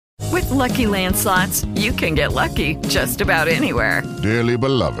Lucky Land Slots, you can get lucky just about anywhere. Dearly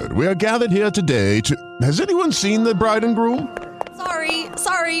beloved, we are gathered here today to... Has anyone seen the bride and groom?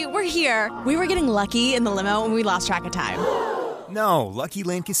 Sorry, we're here. We were getting lucky in the limo and we lost track of time. No, Lucky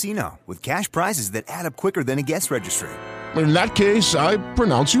Land Casino, with cash prizes that add up quicker than a guest registry. In that case, I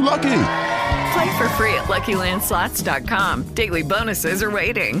pronounce you lucky. Play for free at LuckyLandSlots.com. Daily bonuses are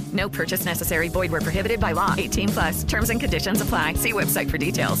waiting. No purchase necessary. Void where prohibited by law. 18+. Terms and conditions apply. See website for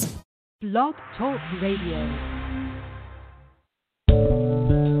details. Blog Talk Radio.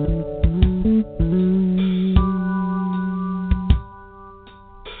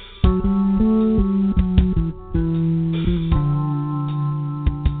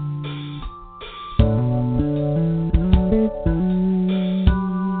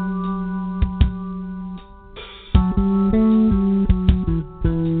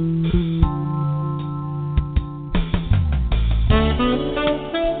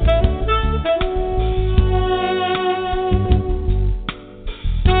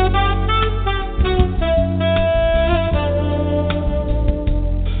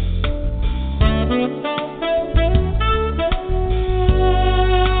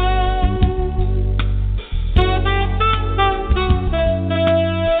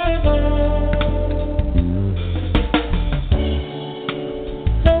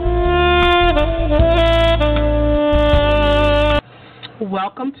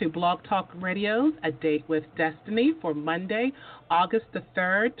 Welcome to Blog Talk Radio's A Date with Destiny for Monday, August the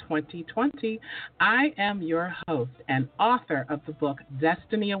 3rd, 2020. I am your host and author of the book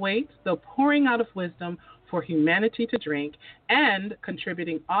Destiny Awaits, The Pouring Out of Wisdom for Humanity to Drink, and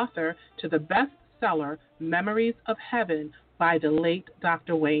contributing author to the bestseller Memories of Heaven by the late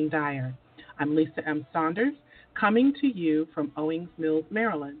Dr. Wayne Dyer. I'm Lisa M. Saunders, coming to you from Owings Mills,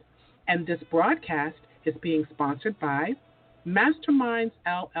 Maryland, and this broadcast is being sponsored by Masterminds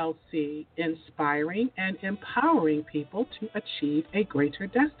LLC, inspiring and empowering people to achieve a greater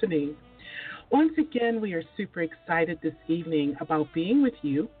destiny. Once again, we are super excited this evening about being with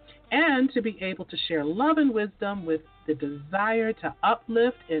you and to be able to share love and wisdom with the desire to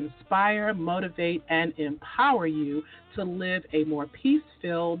uplift, inspire, motivate, and empower you to live a more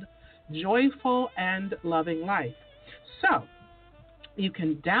peace-filled, joyful, and loving life. So, you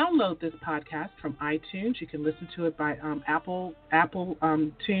can download this podcast from iTunes. You can listen to it by Apple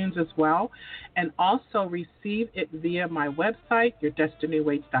Tunes as well, and also receive it via my website,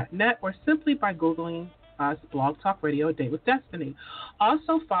 yourdestinyawaits.net, or simply by Googling us, Blog Talk Radio, A Date with Destiny.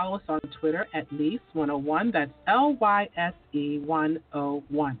 Also follow us on Twitter at Lise101. That's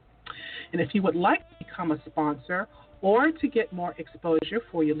LYSE101. And if you would like to become a sponsor or to get more exposure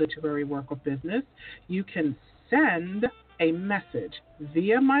for your literary work or business, you can send a message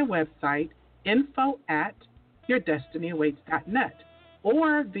via my website, info@yourdestinyawaits.net,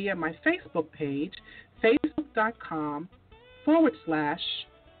 or via my Facebook page,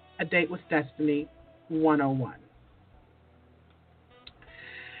 facebook.com/A Date with Destiny 101.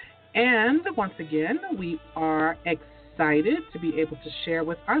 And once again, we are excited to be able to share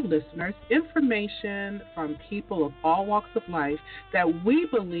with our listeners information from people of all walks of life that we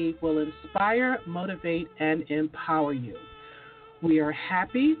believe will inspire, motivate, and empower you. We are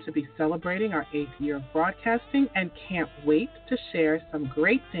happy to be celebrating our 8th year of broadcasting and can't wait to share some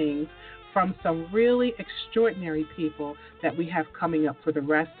great things from some really extraordinary people that we have coming up for the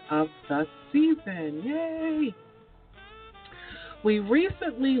rest of the season. Yay! We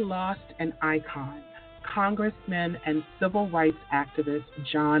recently lost an icon, Congressman and civil rights activist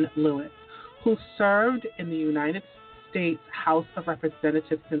John Lewis, who served in the United States House of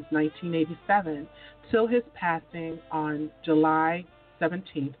Representatives since 1987 till his passing on July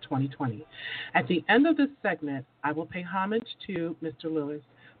 17, 2020. At the end of this segment, I will pay homage to Mr. Lewis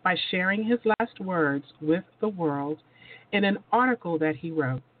by sharing his last words with the world in an article that he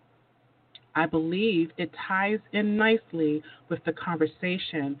wrote. I believe it ties in nicely with the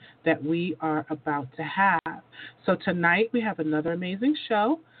conversation that we are about to have. So tonight we have another amazing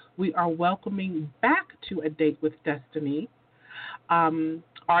show. We are welcoming back to A Date with Destiny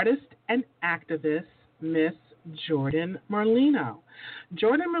artist and activist Miss Jordan Merlino.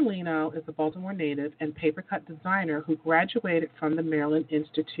 Jordan Merlino is a Baltimore native and paper cut designer who graduated from the Maryland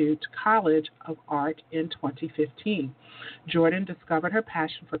Institute College of Art in 2015. Jordan discovered her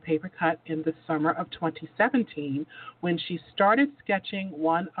passion for paper cut in the summer of 2017 when she started sketching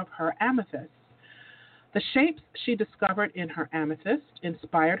one of her amethysts. The shapes she discovered in her amethyst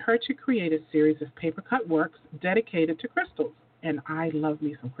inspired her to create a series of paper cut works dedicated to crystals. And I love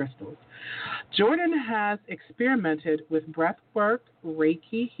me some crystals. Jordan has experimented with breath work,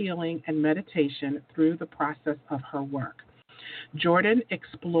 Reiki healing, and meditation through the process of her work. Jordan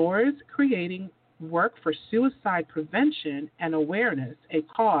explores creating work for suicide prevention and awareness, a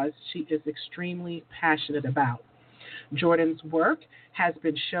cause she is extremely passionate about. Jordan's work has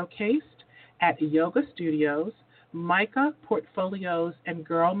been showcased at yoga studios, Mica Portfolios, and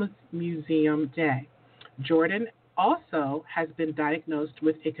Girl Museum Day. Jordan also has been diagnosed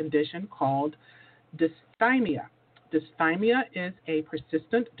with a condition called dysthymia. Dysthymia is a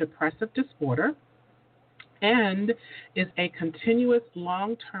persistent depressive disorder and is a continuous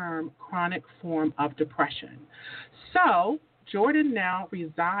long-term chronic form of depression. So, Jordan now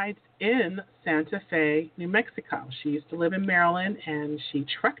resides in Santa Fe, New Mexico. She used to live in Maryland, and she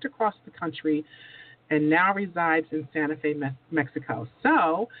trekked across the country and now resides in Santa Fe, Mexico.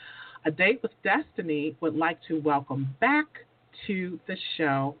 So, A Date with Destiny would like to welcome back to the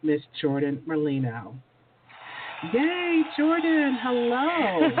show Miss Jordan Merlino. Yay, Jordan,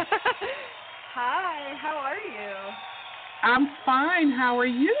 hello. Hi, how are you? I'm fine. How are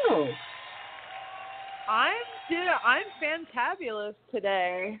you? I'm fantabulous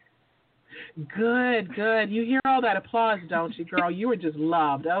today. Good, good. You hear all that applause, don't you, girl? You were just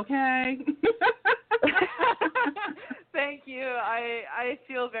loved, okay? Thank you. I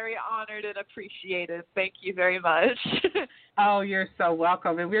feel very honored and appreciated. Thank you very much. Oh, you're so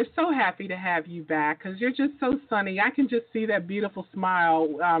welcome. And we're so happy to have you back because you're just so sunny. I can just see that beautiful smile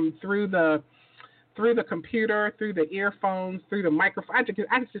through the computer, through the earphones, through the microphone. I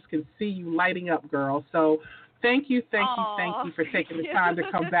just can see you lighting up, girl. So thank you for taking the time to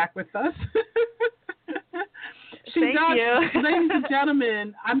come back with us. Thank you. Ladies and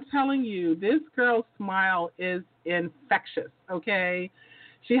gentlemen, I'm telling you, this girl's smile is infectious, okay?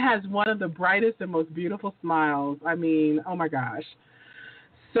 She has one of the brightest and most beautiful smiles. I mean, oh my gosh.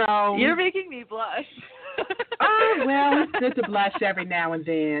 So you're making me blush. Oh, well, it's good to blush every now and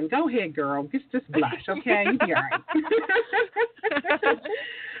then. Go ahead, girl. Just blush, okay? You'll be all right.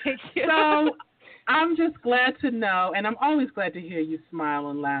 Thank you. So I'm just glad to know, and I'm always glad to hear you smile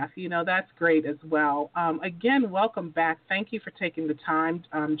and laugh. You know, that's great as well. Again, welcome back. Thank you for taking the time,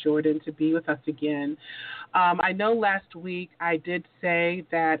 Jordan, to be with us again. I know last week I did say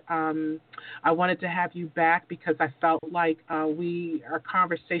that I wanted to have you back because I felt like our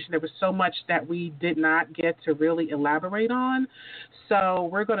conversation, there was so much that we did not get to really elaborate on. So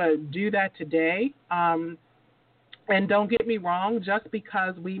we're going to do that today. And don't get me wrong, just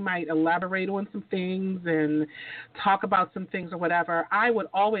because we might elaborate on some things and talk about some things or whatever, I would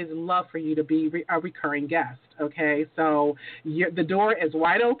always love for you to be a recurring guest, okay? So the door is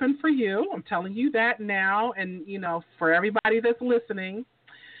wide open for you. I'm telling you that now. And, you know, for everybody that's listening,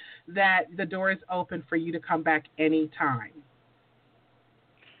 that the door is open for you to come back anytime.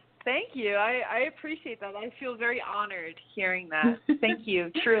 Thank you. I appreciate that. I feel very honored hearing that. Thank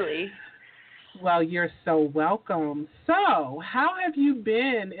you, truly. Well, you're so welcome. So, how have you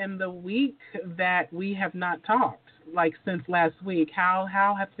been in the week that we have not talked, like since last week? How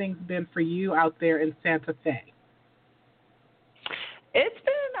have things been for you out there in Santa Fe? It's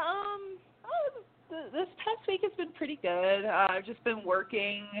been, this past week has been pretty good. I've just been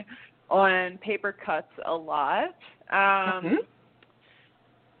working on paper cuts a lot.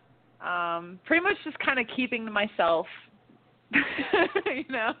 Pretty much just kind of keeping to myself. You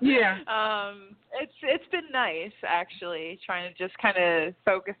know? Yeah. It's been nice, actually, trying to just kind of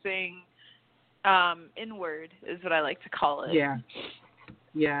focusing inward is what I like to call it.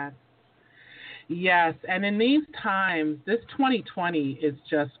 Yeah. Yes. And in these times, this 2020 is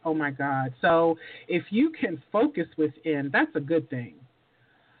just, oh my God. So if you can focus within, that's a good thing.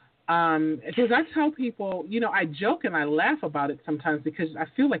 Because I tell people, you know, I joke and I laugh about it sometimes because I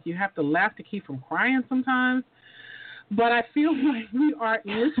feel like you have to laugh to keep from crying sometimes. But I feel like we are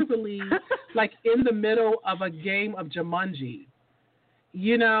literally like in the middle of a game of Jumanji.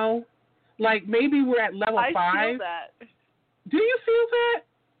 You know? Like maybe we're at level 5. I feel that. Do you feel that?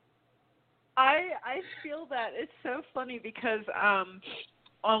 I feel that. It's so funny because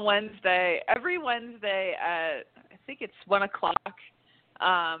on Wednesday, every Wednesday at, I think it's 1 o'clock,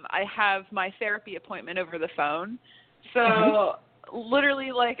 I have my therapy appointment over the phone. So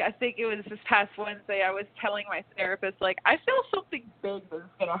literally, like, I think it was this past Wednesday, I was telling my therapist, like, I feel something big is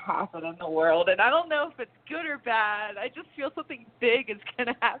going to happen in the world, and I don't know if it's good or bad. I just feel something big is going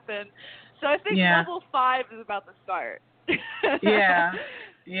to happen. So I think level 5 is about to start.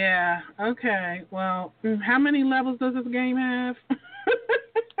 Yeah. Okay. Well, how many levels does this game have?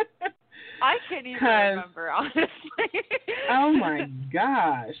 I can't even remember, honestly. Oh, my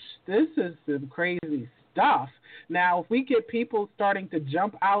gosh. This is some crazy stuff. Now, if we get people starting to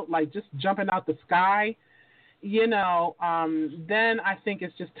jump out, like just jumping out the sky, you know, then I think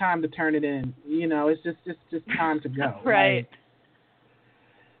it's just time to turn it in. You know, it's just time to go. Right.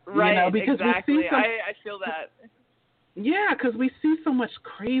 Right, because exactly. we see I feel that. Yeah, because we see so much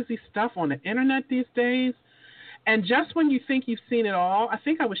crazy stuff on the internet these days. And just when you think you've seen it all, I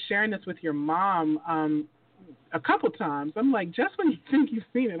think I was sharing this with your mom a couple times. I'm like, just when you think you've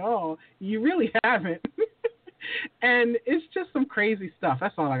seen it all, you really haven't. And it's just some crazy stuff.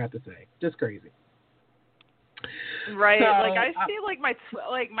 That's all I got to say. Just crazy. Right. So, like I see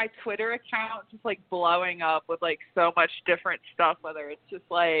my Twitter account just like blowing up with like so much different stuff, whether it's just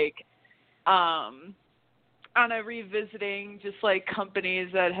like on a revisiting just like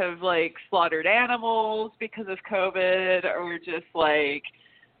companies that have like slaughtered animals because of COVID, or just like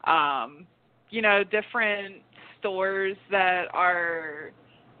different stores that are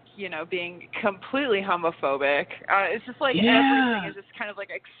being completely homophobic. It's just like everything is just kind of like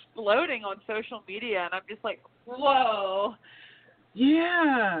exploding on social media, and I'm just like, whoa.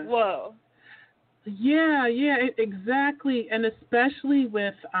 Yeah. Whoa. Yeah, exactly. And especially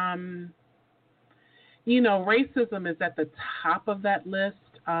with, racism is at the top of that list.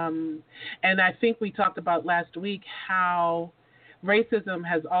 And I think we talked about last week how racism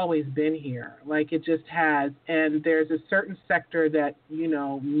has always been here. Like, it just has. And there's a certain sector that, we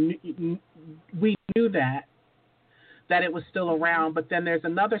knew that it was still around, but then there's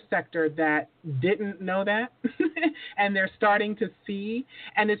another sector that didn't know that, and they're starting to see.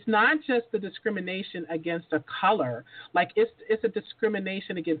 And it's not just the discrimination against a color. Like, it's a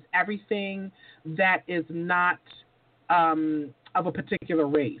discrimination against everything that is not of a particular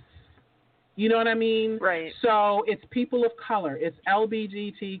race. You know what I mean? Right. So it's people of color. It's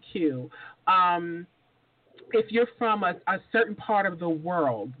LGBTQ. If you're from a certain part of the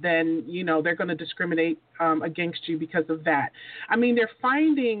world, then, they're going to discriminate against you because of that. I mean, they're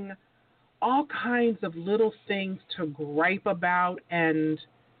finding all kinds of little things to gripe about, and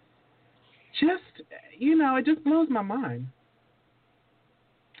just, it just blows my mind.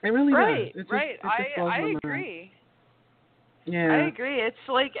 It really does. It just blows my mind. Agree. Yeah. I agree. It's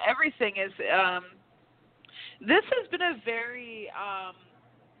like everything is this has been a very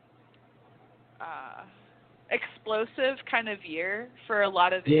explosive kind of year for a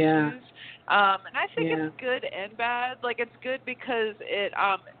lot of issues. And I think it's good and bad. Like, it's good because it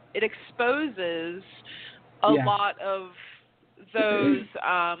exposes a lot of those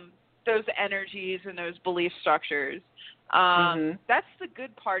energies and those belief structures. That's the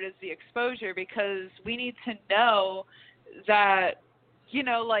good part, is the exposure, because we need to know that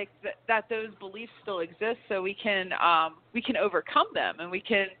that those beliefs still exist, so we can overcome them, and we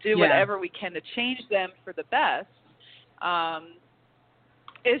can do whatever we can to change them for the best.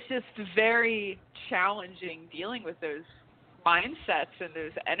 It's just very challenging dealing with those mindsets and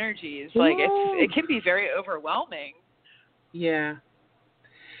those energies. Like, it can be very overwhelming. Yeah,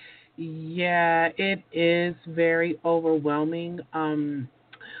 it is very overwhelming.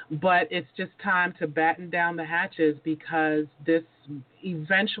 But it's just time to batten down the hatches, because this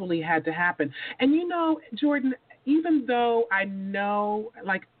eventually had to happen. And Jordan, even though I knew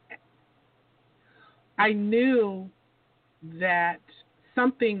that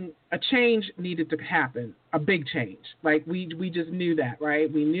a change needed to happen, a big change. Like, we just knew that,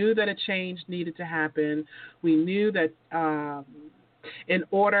 right? We knew that a change needed to happen. We knew that in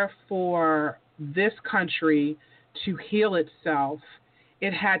order for this country to heal itself,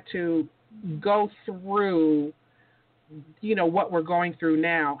 it had to go through, what we're going through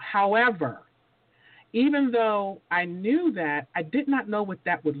now. However, even though I knew that, I did not know what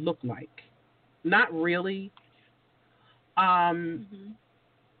that would look like. Not really. And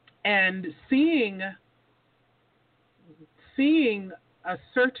seeing a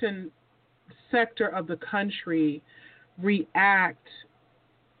certain sector of the country react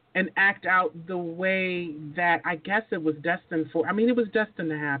and act out the way that I guess it was destined for. I mean, it was destined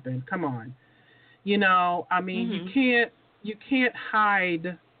to happen. Come on. You can't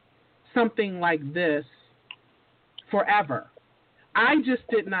hide something like this forever. I just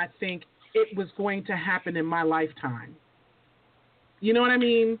did not think it was going to happen in my lifetime. You know what I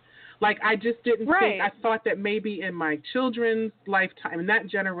mean? Like, I just didn't think. I thought that maybe in my children's lifetime, in that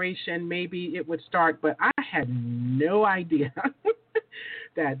generation, maybe it would start, but I had no idea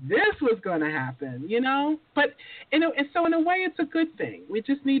that this was going to happen, But, and so in a way, it's a good thing. We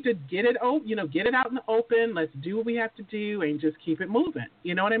just need to get it get it out in the open. Let's do what we have to do and just keep it moving.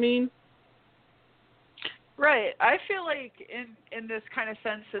 You know what I mean? Right. I feel like in this kind of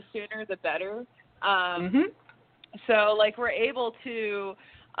sense, the sooner the better. So, like, we're able to,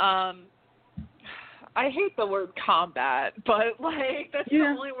 I hate the word combat, but, like, that's the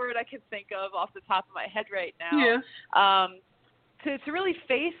only word I can think of off the top of my head right now. To really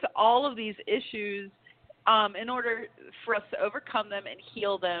face all of these issues in order for us to overcome them and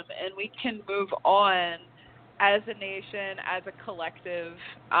heal them, and we can move on as a nation, as a collective,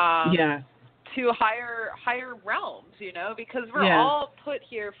 to higher realms, because we're all put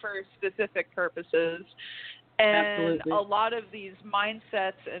here for specific purposes. And Absolutely. a lot of these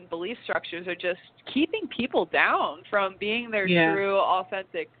mindsets and belief structures are just keeping people down from being their true,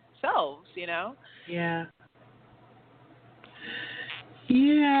 authentic selves, Yeah.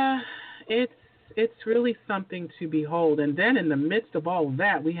 Yeah, it's really something to behold. And then in the midst of all of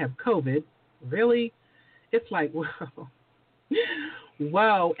that, we have COVID. Really? It's like, whoa.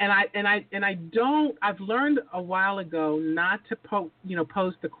 Whoa. And I don't, I've learned a while ago not to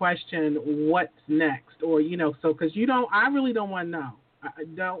pose the question, what's next? Or, so, cause I really don't want to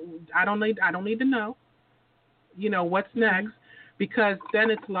know. I don't need to know, what's next, because then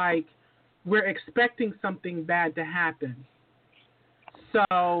it's like we're expecting something bad to happen.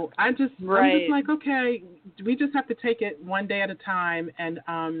 So I'm just like, okay, we just have to take it one day at a time and,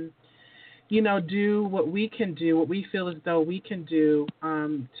 do what we can do, what we feel as though we can do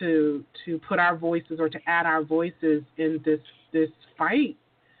to put our voices or to add our voices in this fight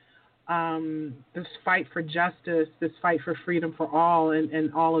for justice, this fight for freedom for all,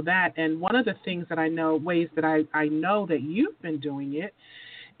 and all of that. And one of the things that I know, ways that I know that you've been doing it,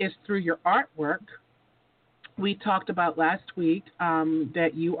 is through your artwork. We talked about last week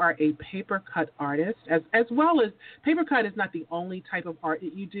that you are a paper cut artist, as well as paper cut is not the only type of art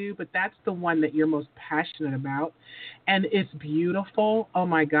that you do, but that's the one that you're most passionate about. And it's beautiful. Oh,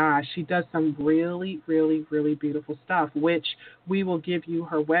 my gosh. She does some really, really, really beautiful stuff, which we will give you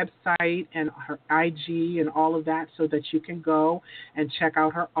her website and her IG and all of that so that you can go and check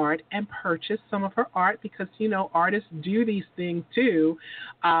out her art and purchase some of her art because, artists do these things too,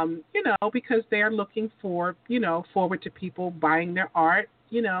 because they are looking for, forward to people buying their art,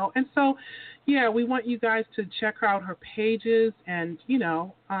 and so, we want you guys to check out her pages and,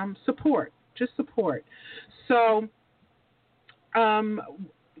 support. So,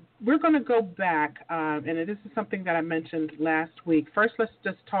 we're going to go back, and this is something that I mentioned last week. First, let's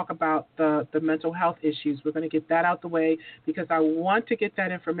just talk about the mental health issues. We're going to get that out the way because I want to get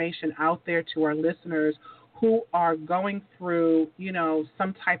that information out there to our listeners who are going through,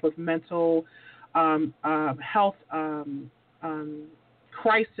 some type of mental health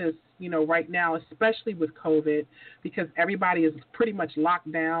crisis, right now, especially with COVID, because everybody is pretty much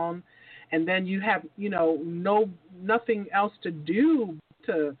locked down, and then you have, nothing else to do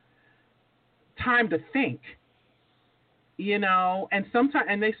to time to think, and sometimes,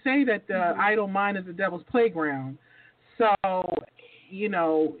 and they say that the idle mind is the devil's playground. So,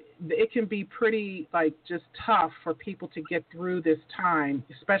 it can be pretty just tough for people to get through this time,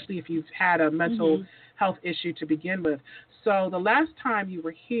 especially if you've had a mental health issue to begin with. So the last time you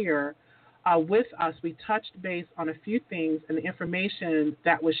were here with us, we touched base on a few things, and the information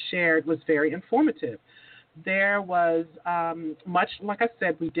that was shared was very informative. There was much, like I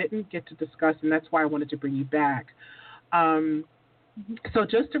said, we didn't get to discuss, and that's why I wanted to bring you back. So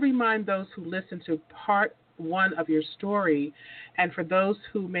just to remind those who listened to part one of your story, and for those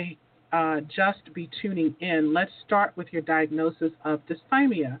who may just be tuning in, let's start with your diagnosis of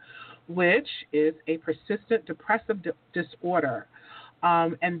dysthymia, which is a persistent depressive disorder.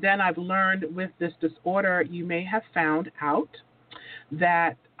 And then I've learned with this disorder, you may have found out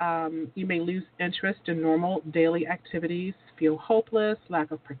that you may lose interest in normal daily activities, feel hopeless, lack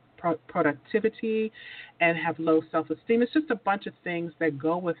of productivity, and have low self-esteem. It's just a bunch of things that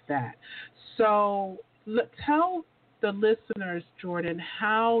go with that. So tell the listeners, Jordan,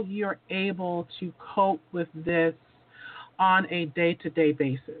 how you're able to cope with this on a day-to-day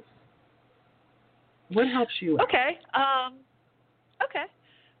basis. What helps you? Okay.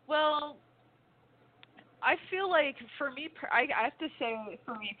 Well, I feel like for me, I have to say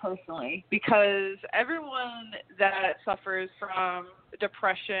for me personally, because everyone that suffers from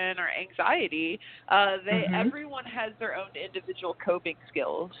depression or anxiety, everyone has their own individual coping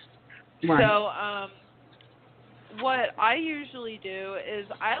skills. Right. So what I usually do is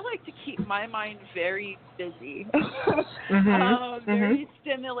I like to keep my mind very busy, very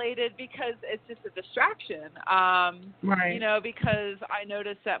stimulated, because it's just a distraction. Right. Because I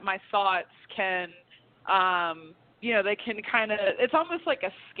notice that my thoughts can, they can kind of, it's almost like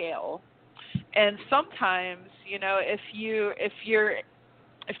a scale. And sometimes, if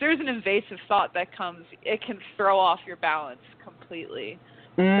there's an invasive thought that comes, it can throw off your balance completely.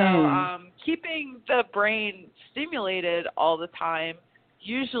 So keeping the brain stimulated all the time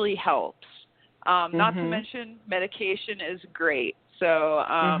usually helps. Not to mention medication is great. So,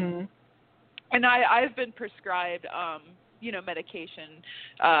 and I've been prescribed medication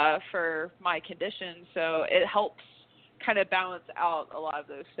for my condition, so it helps kind of balance out a lot of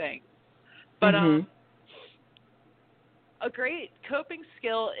those things. But a great coping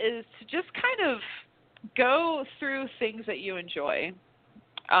skill is to just kind of go through things that you enjoy.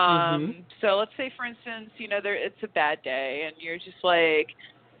 So let's say, for instance, it's a bad day and you're just like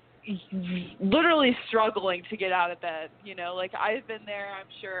literally struggling to get out of bed. Like I've been there. I'm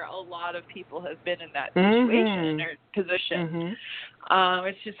sure a lot of people have been in that situation or position.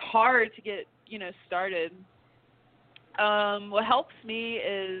 It's just hard to get, started. What helps me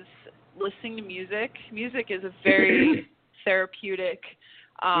is listening to music. Music is a very therapeutic,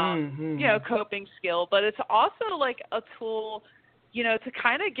 coping skill, but it's also like a tool, to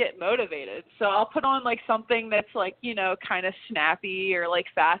kind of get motivated. So I'll put on like something that's like, kind of snappy or like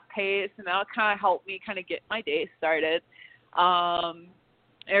fast paced, and that'll kind of help me kind of get my day started,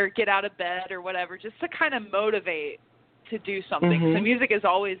 or get out of bed or whatever, just to kind of motivate to do something. So music is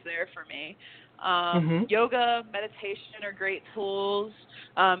always there for me. Yoga, meditation are great tools,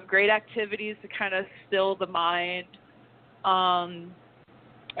 great activities to kind of still the mind.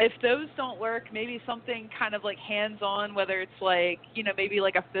 If those don't work, maybe something kind of like hands-on, whether it's like, maybe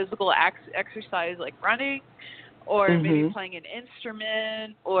like a physical exercise like running, or maybe playing an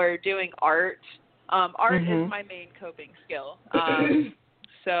instrument or doing art. Art is my main coping skill.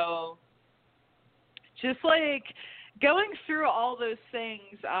 So just like going through all those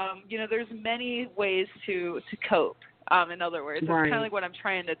things, there's many ways to cope. In other words, that's kind of like what I'm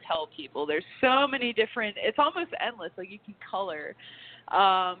trying to tell people. There's so many different, it's almost endless. Like you can color.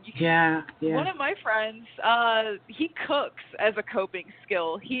 One of my friends, he cooks as a coping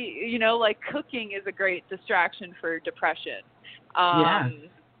skill. He, like cooking is a great distraction for depression.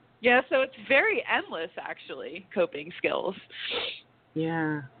 So it's very endless, actually, coping skills.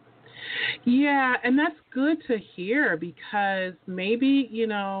 Yeah, and that's good to hear, because maybe,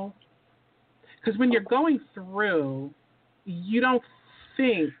 because when you're going through, you don't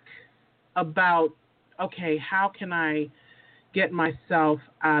think about, okay, how can I get myself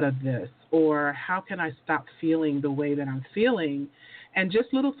out of this, or how can I stop feeling the way that I'm feeling? And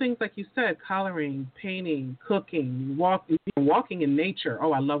just little things like you said, coloring, painting, cooking, walking in nature.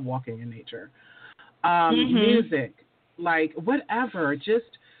 Oh, I love walking in nature. Music, like whatever.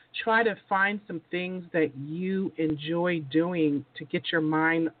 Just try to find some things that you enjoy doing to get your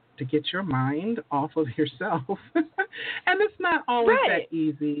mind off of yourself. And it's not always that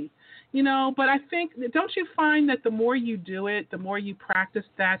easy. But I think, don't you find that the more you do it, the more you practice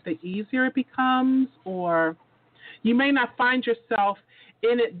that, the easier it becomes? Or you may not find yourself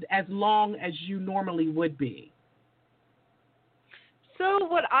in it as long as you normally would be. So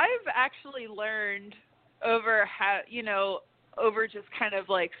what I've actually learned over just kind of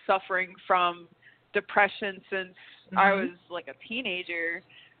like suffering from depression since I was like a teenager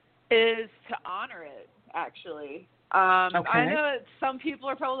is to honor it, actually. I know that some people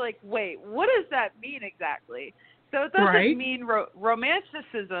are probably like, wait, what does that mean exactly? So it doesn't mean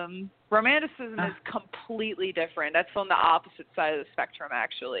romanticism. Romanticism is completely different. That's on the opposite side of the spectrum,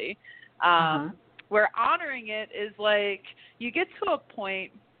 actually. Where honoring it is like you get to a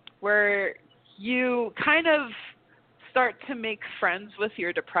point where you kind of start to make friends with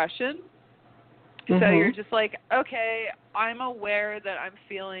your depression. So you're just like, okay, I'm aware that I'm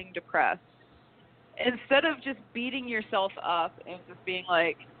feeling depressed. Instead of just beating yourself up and just being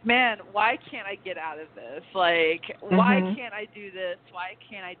like, man, why can't I get out of this? Like, why can't I do this? Why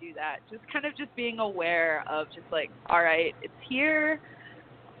can't I do that? Just kind of just being aware of just like, all right, it's here.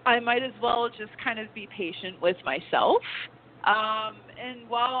 I might as well just kind of be patient with myself. And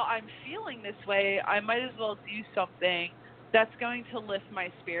while I'm feeling this way, I might as well do something that's going to lift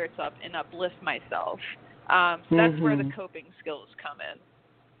my spirits up and uplift myself. So that's where the coping skills come in.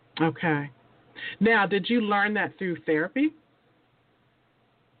 Okay. Now, did you learn that through therapy?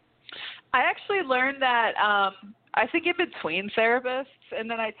 I actually learned that, I think in between therapists, and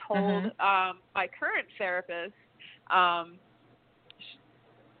then I told my current therapist,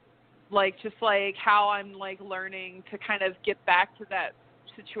 just how I'm like learning to kind of get back to that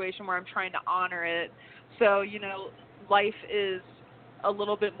situation where I'm trying to honor it. So, life is a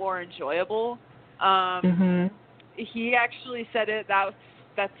little bit more enjoyable. He actually said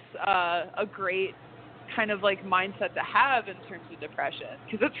that's a great kind of like mindset to have in terms of depression,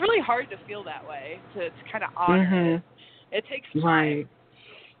 because it's really hard to feel that way, to kind of honor it. It takes time.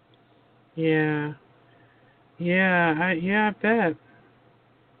 Yeah, I bet.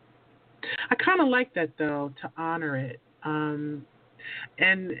 I kind of like that though, to honor it. And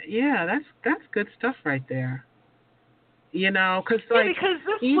yeah, that's good stuff right there. Because because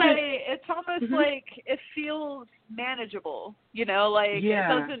this even, way it's almost like it feels manageable, it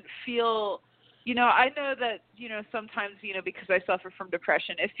doesn't feel, I know that, sometimes, because I suffer from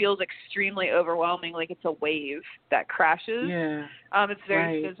depression, it feels extremely overwhelming, like it's a wave that crashes. Yeah. It's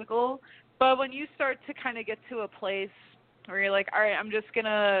very physical. But when you start to kind of get to a place where you're like, all right, I'm going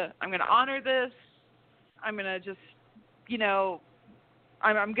to honor this. I'm going to just,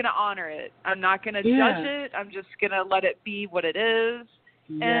 I'm going to honor it. I'm not going to judge it. I'm just going to let it be what it is.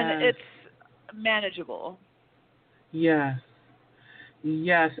 Yes. And it's manageable. Yes.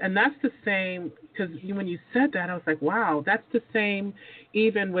 Yes. And that's the same, because when you said that, I was like, wow, that's the same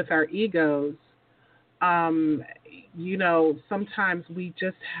even with our egos. Sometimes we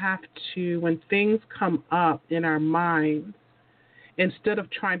just have to, when things come up in our minds, instead of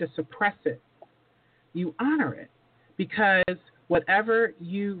trying to suppress it, you honor it, because whatever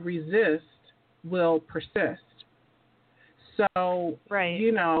you resist will persist. So,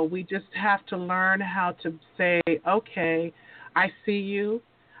 we just have to learn how to say, okay, I see you,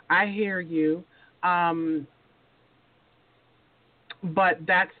 I hear you, but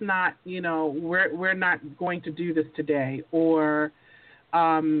that's not, we're not going to do this today, or,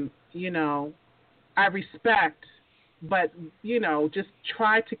 I respect, but, just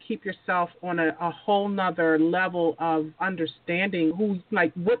try to keep yourself on a whole nother level of understanding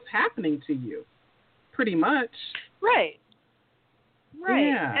what's happening to you, pretty much. Right.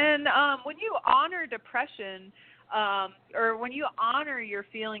 Yeah. And when you honor depression, or when you honor your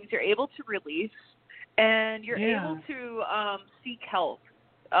feelings, you're able to release, and you're able to seek help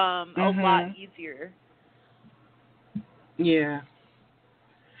a lot easier. Yeah.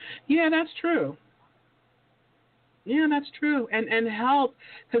 Yeah, that's true. Yeah, that's true. And help,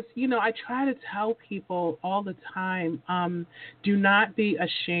 because, I try to tell people all the time, do not be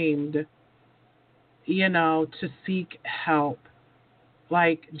ashamed, to seek help.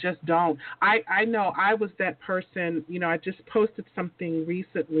 Just don't. I know I was that person, I just posted something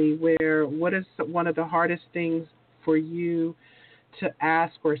recently where, what is one of the hardest things for you to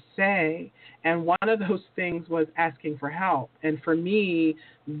ask or say? And one of those things was asking for help. And for me,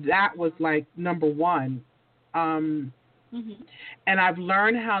 that was number one. And I've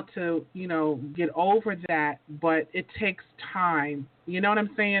learned how to, get over that, but it takes time. You know what I'm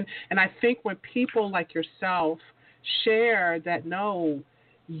saying? And I think when people like yourself share that, no,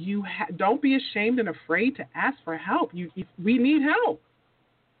 don't be ashamed and afraid to ask for help. We need help.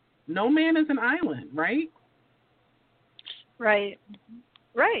 No man is an island, right? Right.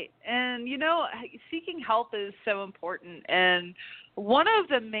 And, seeking help is so important. And one of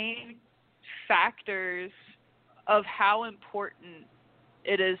the main factors of how important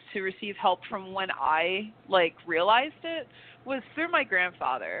it is to receive help from when I, realized it was through my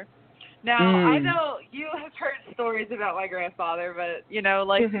grandfather. Now, I know you have heard stories about my grandfather, but,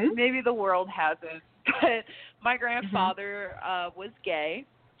 maybe the world hasn't. But my grandfather was gay,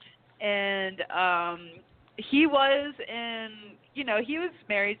 and he was he was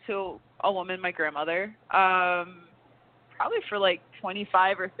married to a woman, my grandmother, probably for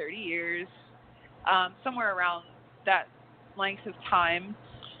 25 or 30 years, somewhere around that length of time.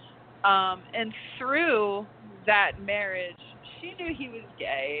 And through that marriage, she knew he was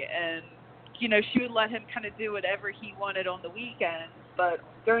gay, and, she would let him kind of do whatever he wanted on the weekends, but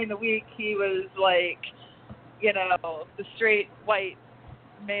during the week he was the straight white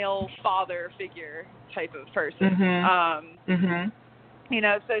male father figure type of person.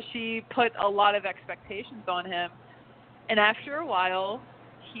 So she put a lot of expectations on him, and after a while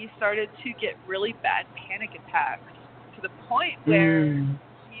he started to get really bad panic attacks to the point where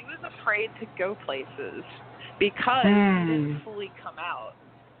he was afraid to go places because he didn't fully come out.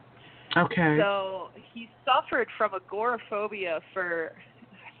 Okay. So he suffered from agoraphobia for,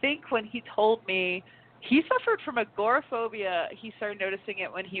 I think when he told me, he suffered from agoraphobia. He started noticing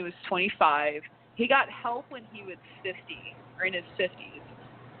it when he was 25. He got help when he was 50, or in his 50s.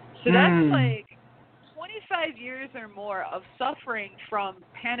 So that's 25 years or more of suffering from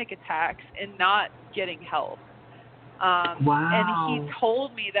panic attacks and not getting help. Wow. And he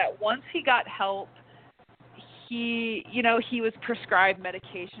told me that once he got help, he was prescribed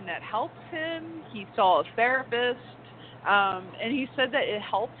medication that helped him. He saw a therapist, and he said that it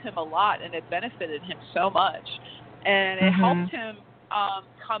helped him a lot and it benefited him so much. And it helped him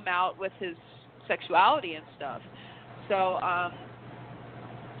come out with his sexuality and stuff. So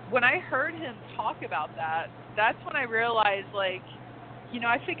when I heard him talk about that, that's when I realized, I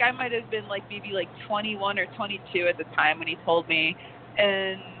think I might have been maybe 21 or 22 at the time when he told me.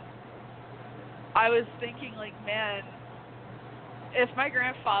 And I was thinking, man, if my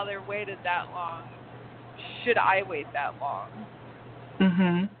grandfather waited that long should I wait that long?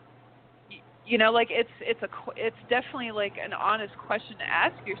 Mhm. You know, like it's definitely like an honest question to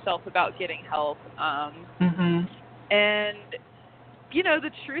ask yourself about getting help. Mhm. And you know,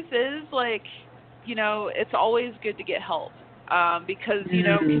 the truth is, like, you know, it's always good to get help because you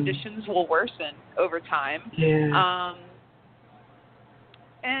know conditions will worsen over time. Yeah.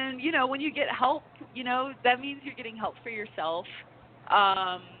 And you know, when you get help, you know, that means you're getting help for yourself,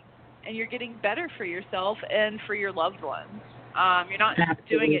 and you're getting better for yourself and for your loved ones. You're not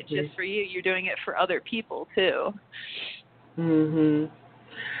doing it just for you; you're doing it for other people too. Mhm.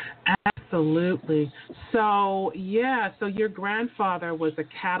 Absolutely. So so your grandfather was a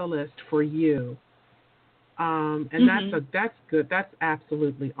catalyst for you, and that's good. That's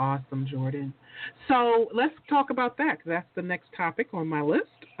absolutely awesome, Jordan. So let's talk about that, 'cause that's the next topic on my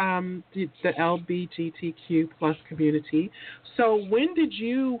list. The LGBTQ plus community. So when did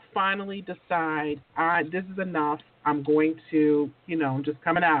you finally decide, this is enough? I'm going to, I'm just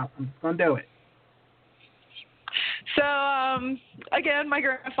coming out. I'm just going to do it. So, again, my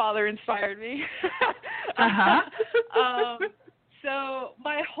grandfather inspired me. So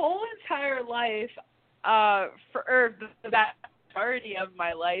my whole entire life, for the vast majority of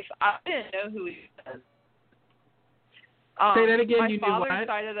my life, I didn't know who he was. Say that again. My you knew father's what?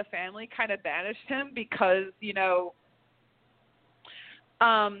 side of the family kind of banished him because,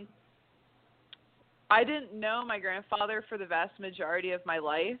 I didn't know my grandfather for the vast majority of my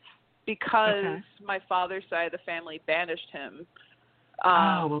life because my father's side of the family banished him.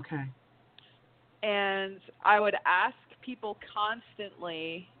 Okay. And I would ask people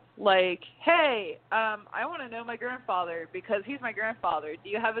constantly, like, hey, I want to know my grandfather because he's my grandfather. Do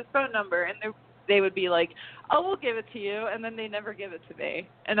you have his phone number? And they would be like, oh, we'll give it to you. And then they never give it to me.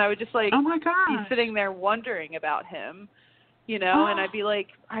 And I would just, like, oh my gosh, be sitting there wondering about him, and I'd be like,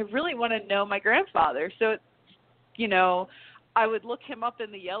 I really want to know my grandfather. So, I would look him up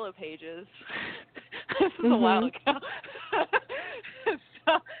in the Yellow Pages. This is a while ago.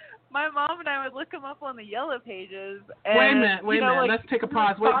 So my mom and I would look him up on the Yellow Pages. And, wait a minute. Like, let's take a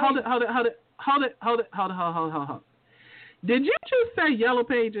pause. Wait, hold it. Did you just say Yellow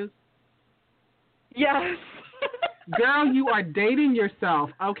Pages? Yes. Girl, you are dating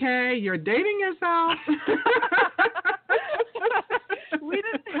yourself, okay? You're dating yourself. We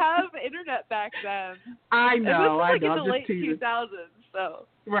didn't have internet back then. I know. It was like in the I'm late just teasing. 2000s, so.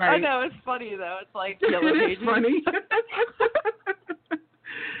 Right. I know, it's funny, though. It's like Yellow It Pages. is funny.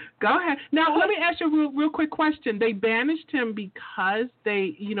 Go ahead. Now, let me ask you a real quick question. They banished him because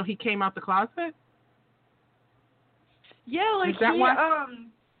he came out the closet? Yeah, like, is that why?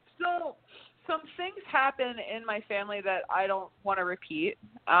 So some things happen in my family that I don't want to repeat.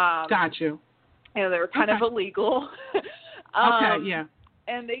 Got you. They were kind of illegal. Okay, yeah.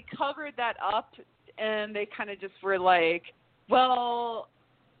 And they covered that up, and they kind of just were like, well,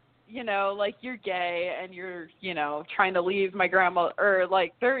 like, you're gay, and you're, trying to leave my grandmother, or,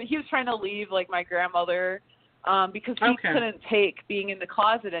 like, he was trying to leave, like, my grandmother, because he couldn't take being in the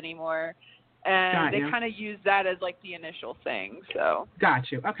closet anymore. And they kind of used that as, like, the initial thing, so.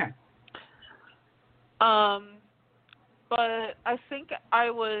 Got you, okay. But I think I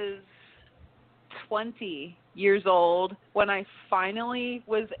was 20 years old when I finally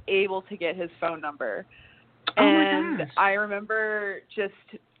was able to get his phone number. And my gosh. I remember just,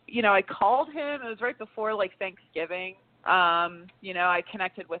 I called him. It was right before, like, Thanksgiving. I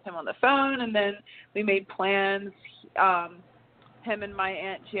connected with him on the phone, and then we made plans. Him and my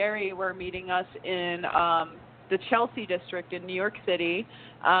Aunt Jerry were meeting us in the Chelsea district in New York City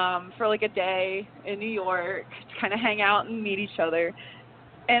for, like, a day in New York to kind of hang out and meet each other.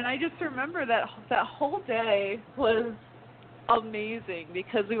 And I just remember that whole day was amazing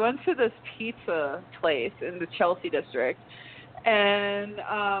because we went to this pizza place in the Chelsea district, and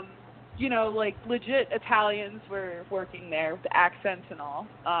like, legit Italians were working there with accents and all.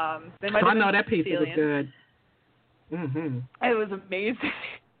 They might have I know been that pizza was Sicilian. good. Mm-hmm. It was amazing.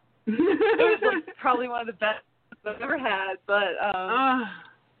 It was, like, probably one of the best I've ever had. But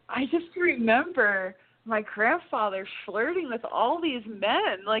I just remember my grandfather flirting with all these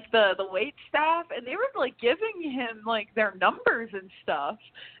men, like the wait staff, and they were, like, giving him, like, their numbers and stuff.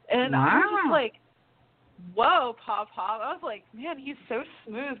 And I was just like, whoa, Pop. I was like, man, he's so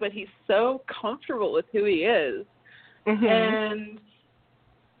smooth, but he's so comfortable with who he is. Mm-hmm. And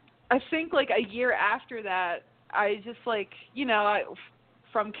I think, like, a year after that, I just, like,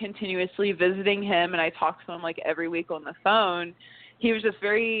 from continuously visiting him, and I talked to him, like, every week on the phone, he was just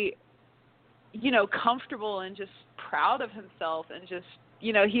very, comfortable and just proud of himself, and just,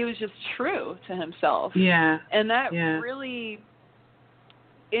 he was just true to himself. Yeah. And that really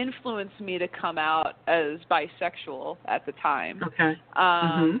influenced me to come out as bisexual at the time. Okay.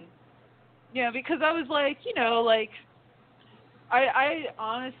 You know, because I was like, you know, like, I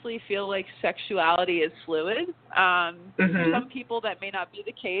honestly feel like sexuality is fluid. For some people that may not be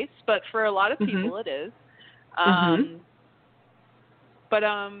the case, but for a lot of people it is. But,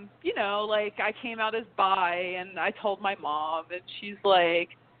 you know, like, I came out as bi, and I told my mom, and she's like,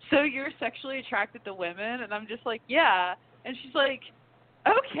 so you're sexually attracted to women? And I'm just like, yeah. And she's like,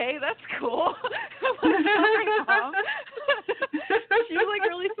 okay, that's cool. I'm like, sorry, Mom. She was, like,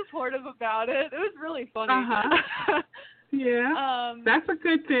 really supportive about it. It was really funny. Yeah, that's a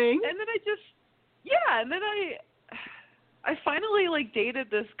good thing. And then and then I finally, like, dated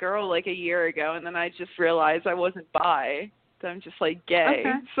this girl, like, a year ago, and then I just realized I wasn't bi. So I'm just, like, gay.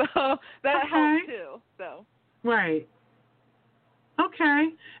 Okay. So that helped, too. So. Right. Okay.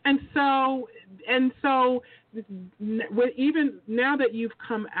 And so even now that you've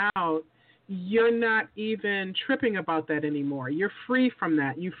come out, you're not even tripping about that anymore. You're free from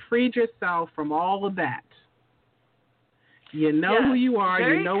that. You freed yourself from all of that. You know who you are.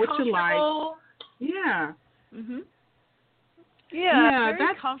 You know what you like. Yeah. Yeah,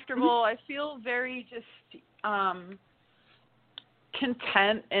 very comfortable. I feel very just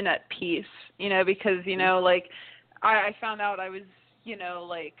content and at peace, you know, because, you know, like, I found out I was, you know,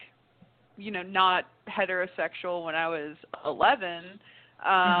 like, you know, not heterosexual when I was 11.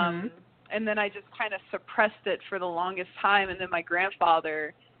 And then I just kind of suppressed it for the longest time. And then my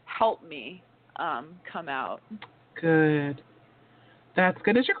grandfather helped me come out. Good. That's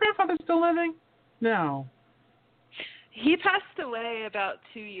good. Is your grandfather still living? No. He passed away about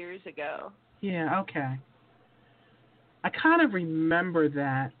 2 years ago. Yeah, okay. I kind of remember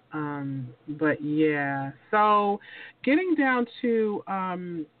that. But yeah. So getting down to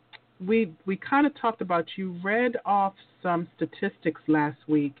we kind of talked about, you read off some statistics last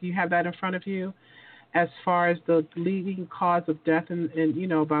week. You have that in front of you as far as the leading cause of death and you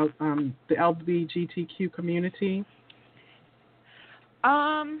know, about the LGBTQ community?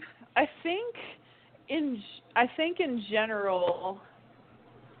 I think in general,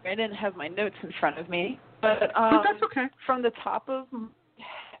 I didn't have my notes in front of me, but that's okay. From the top of,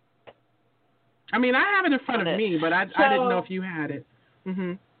 I mean, I have it in front of me, but I didn't know if you had it.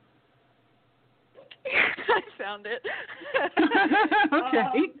 I found it.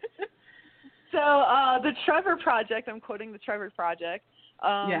 Okay. So the Trevor Project, I'm quoting the Trevor Project.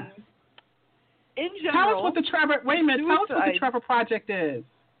 Yeah. In general, tell us what the Trevor. Wait a minute. Tell us what the Trevor Project is.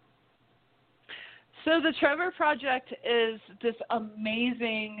 So the Trevor Project is this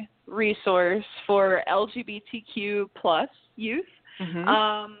amazing resource for LGBTQ plus youth,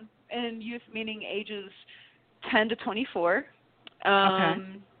 and youth meaning ages 10 to 24.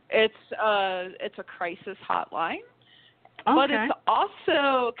 It's a crisis hotline, but it's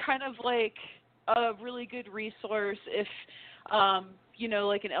also kind of like a really good resource if you know,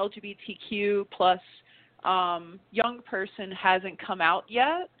 like an LGBTQ plus young person hasn't come out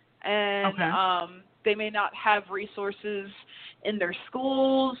yet, and they may not have resources in their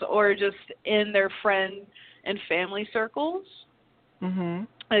schools or just in their friend and family circles.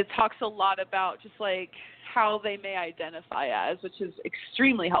 It talks a lot about just like how they may identify as, which is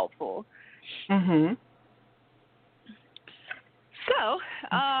extremely helpful. So,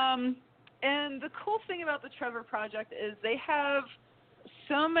 and the cool thing about the Trevor Project is they have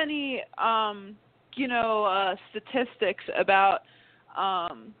so many, you know, statistics about,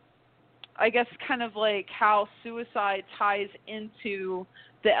 I guess, kind of like how suicide ties into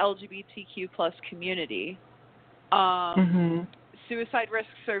the LGBTQ plus community. Suicide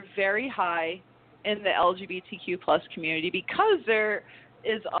risks are very high in the LGBTQ plus community because there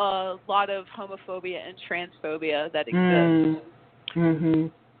is a lot of homophobia and transphobia that exists.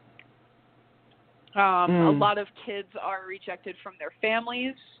 A lot of kids are rejected from their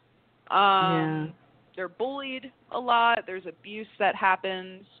families. They're bullied a lot. There's abuse that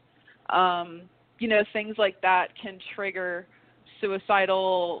happens. You know, things like that can trigger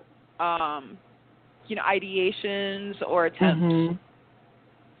suicidal, you know, ideations or attempts.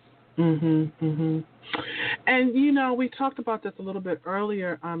 And, you know, we talked about this a little bit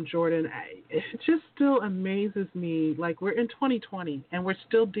earlier, Jordan. It just still amazes me. Like, we're in 2020, and we're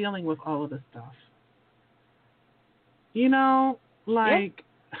still dealing with all of this stuff. You know, like,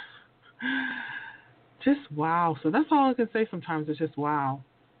 just wow. So that's all I can say sometimes is just wow.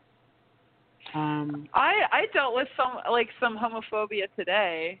 I dealt with some homophobia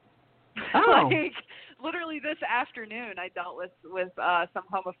today. Like, literally this afternoon, I dealt with some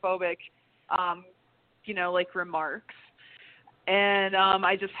homophobic, you know, like remarks, and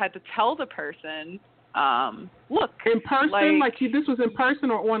I just had to tell the person, look. In person? This was in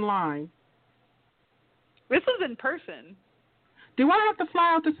person or online? This was in person. Do I have to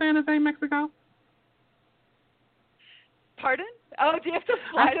fly out to San Jose, Mexico? Pardon? Oh, do you have to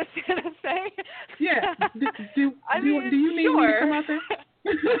fly to San Jose? Yeah. Do you need me to come out there?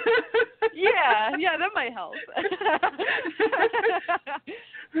 yeah, that might help.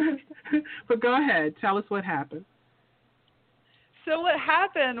 But go ahead. Tell us what happened. So what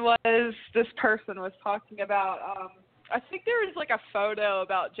happened was this person was talking about, I think there was like a photo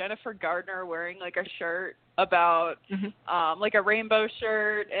about Jennifer Gardner wearing like a shirt about like a rainbow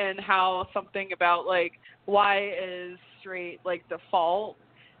shirt, and how something about like why is straight like default,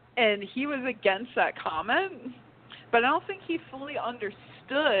 and he was against that comment, but I don't think he fully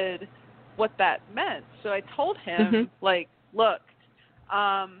understood what that meant. So I told him like, look,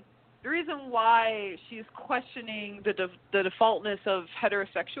 the reason why she's questioning the defaultness of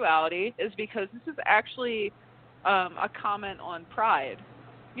heterosexuality is because this is actually a comment on pride.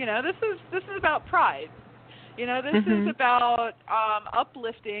 You know, this is about pride. You know, this is about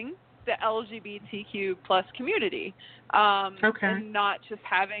uplifting the LGBTQ plus community, and not just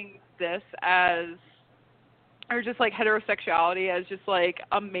having this as, or just like heterosexuality as just like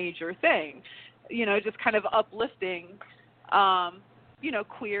a major thing. You know, just kind of uplifting, you know,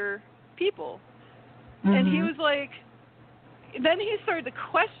 queer people. And he was like, then he started to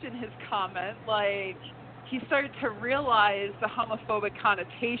question his comment, like he started to realize the homophobic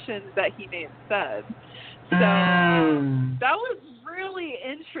connotations that he may have said. So that was really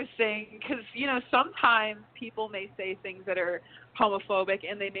interesting because, you know, sometimes people may say things that are homophobic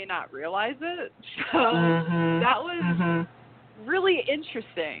and they may not realize it. So that was really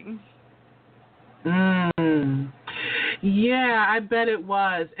interesting. Yeah, I bet it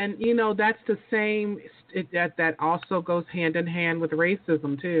was. And, you know, that's the same, that also goes hand in hand with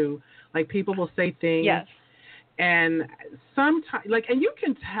racism, too. Like, people will say things. Yes. And sometimes, like, and you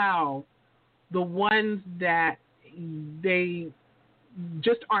can tell the ones that they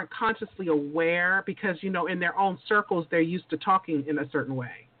just aren't consciously aware because, you know, in their own circles, they're used to talking in a certain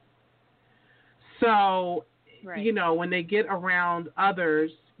way. So, you know, when they get around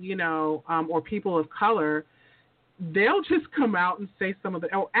others, you know, or people of color, they'll just come out and say some of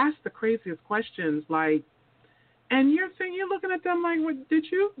or ask the craziest questions, like, and you're looking at them like, well, did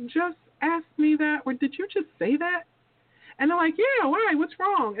you just ask me that, or did you just say that? And they're like, yeah, why? What's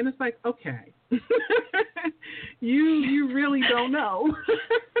wrong? And it's like, okay, you really don't know.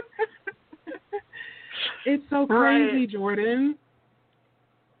 It's so crazy, Jordan.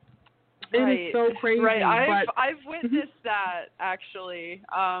 It is so crazy. Right. I've witnessed that actually.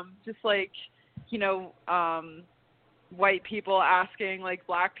 Just like, you know, white people asking like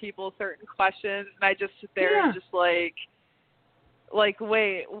black people certain questions, and I just sit there and just like,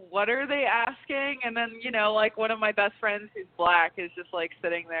 wait, what are they asking? And then, you know, like one of my best friends who's black is just like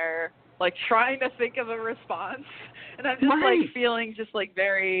sitting there like trying to think of a response, and I'm just like feeling just like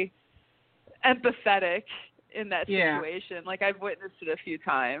very empathetic in that situation. Like I've witnessed it a few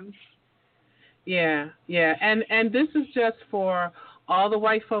times. Yeah. And this is just for all the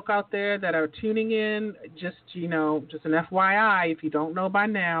white folk out there that are tuning in. Just, you know, just an FYI, if you don't know by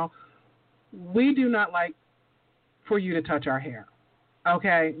now, we do not like for you to touch our hair.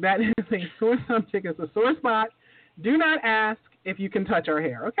 Okay? That is a sore subject. It's a sore spot. Do not ask if you can touch our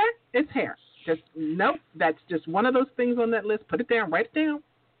hair. Okay? It's hair. Just, nope. That's just one of those things on that list. Put it down. Write it down.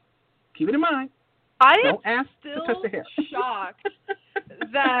 Keep it in mind. Don't ask to touch the hair. Shocked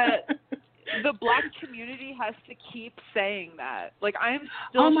that the black community has to keep saying that. Like, I am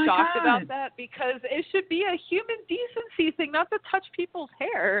still shocked about that because it should be a human decency thing not to touch people's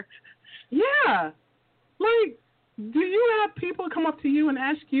hair. Yeah. Like, do you have people come up to you and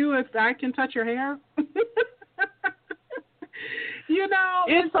ask you if I can touch your hair? You know,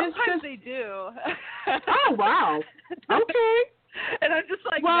 sometimes they do. Oh, wow. Okay. And I'm just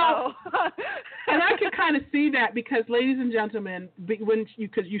like, well, no. And I can kind of see that because, ladies and gentlemen,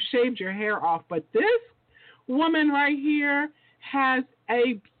 because you shaved your hair off, but this woman right here has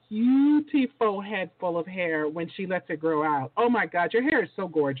a beautiful head full of hair when she lets it grow out. Oh, my God, your hair is so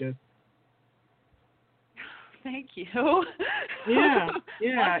gorgeous. Thank you.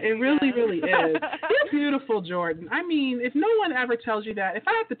 Yeah, it really, really is. You're beautiful, Jordan. I mean, if no one ever tells you that, if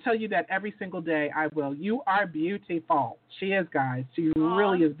I have to tell you that every single day, I will. You are beautiful. She is, guys. She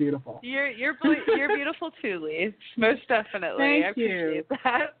really is beautiful. You're beautiful too, Lee. Most definitely. Thank I appreciate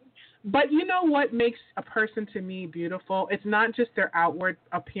that. But you know what makes a person to me beautiful? It's not just their outward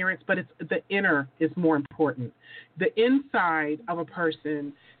appearance, but it's the inner is more important. The inside of a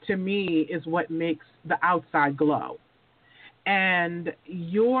person, to me, is what makes the outside glow. And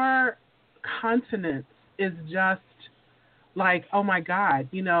your continence is just like, oh my God,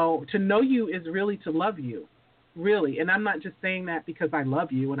 you know, to know you is really to love you, really. And I'm not just saying that because I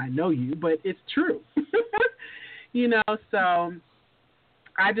love you and I know you, but it's true. You know, so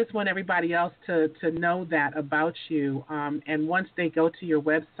I just want everybody else to know that about you. And once they go to your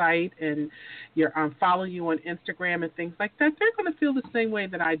website and follow you on Instagram and things like that, they're going to feel the same way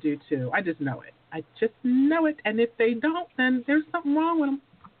that I do too. I just know it. I just know it. And if they don't, then there's something wrong with them.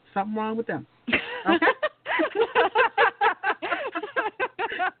 Something wrong with them. Okay?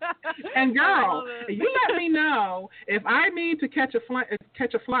 And girl, you let me know if I need to catch a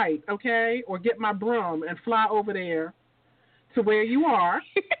flight, okay, or get my broom and fly over there to where you are.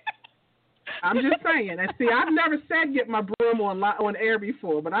 I'm just saying. And see, I've never said get my broom on air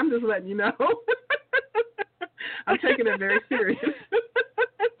before, but I'm just letting you know. I'm taking it very serious.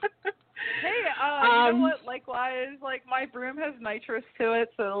 Hey, you know what? Likewise, like my broom has nitrous to it,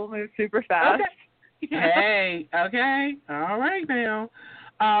 so it'll move super fast. Okay. Hey, okay, all right now.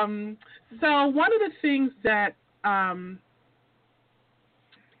 So one of the things that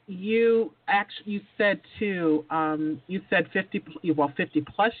you said too, you said 50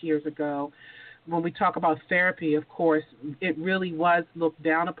 plus years ago, when we talk about therapy, of course, it really was looked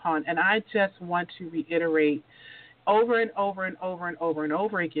down upon. And I just want to reiterate over and over and over and over and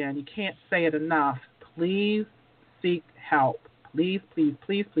over again, you can't say it enough, please seek help. Please, please,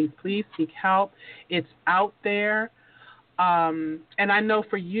 please, please, please seek help. It's out there. And I know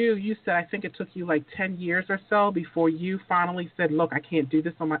for you said I think it took you like 10 years or so before you finally said, look, I can't do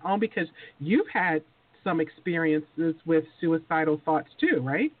this on my own, because you've had some experiences with suicidal thoughts too,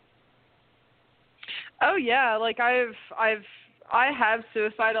 right? Oh yeah, like I have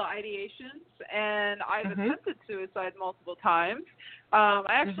suicidal ideations, and I've attempted suicide multiple times. I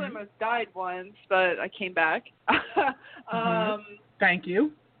actually almost died once, but I came back. Thank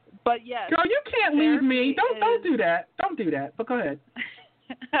you. But yes, girl, you can't leave me. Don't do that. Don't do that. But go ahead.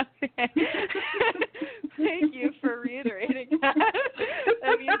 Thank you for reiterating that.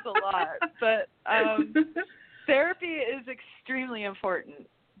 That means a lot. But therapy is extremely important.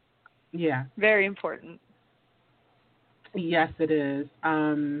 Yeah. Very important. Yes, it is.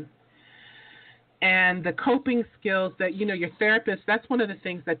 And the coping skills that, you know, your therapist, that's one of the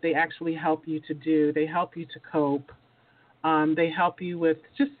things that they actually help you to do. They help you to cope. They help you with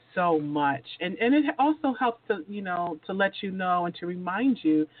just so much. And it also helps to, you know, to let you know and to remind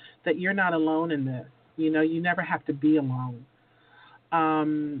you that you're not alone in this. You know, you never have to be alone.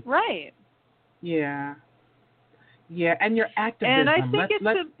 Right. Yeah. Yeah, and your activism. And I think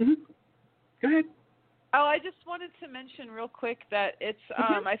Go ahead. Oh, I just wanted to mention real quick that it's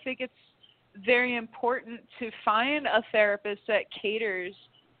I think it's very important to find a therapist that caters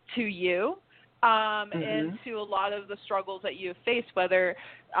to you. And to a lot of the struggles that you face, whether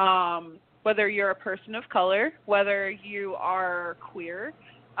you're a person of color, whether you are queer,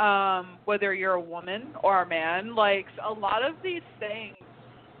 whether you're a woman or a man, like a lot of these things,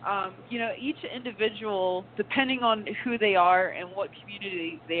 you know, each individual, depending on who they are and what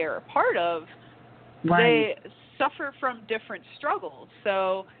community they are a part of, they suffer from different struggles.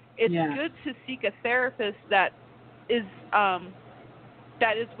 So it's good to seek a therapist that is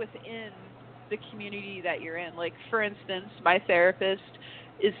within the community that you're in. Like, for instance, my therapist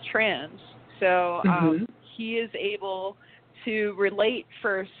is trans, so he is able to relate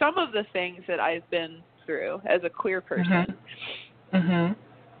for some of the things that I've been through as a queer person.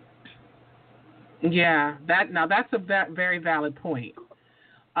 Yeah, that's a very valid point.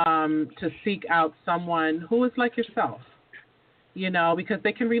 To seek out someone who is like yourself, you know, because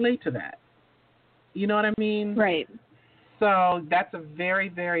they can relate to that. You know what I mean? Right. So that's a very,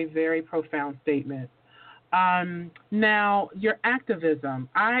 very, very profound statement. Now, your activism.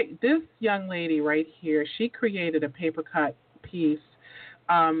 This young lady right here, she created a paper cut piece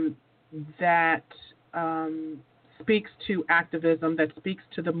that speaks to activism, that speaks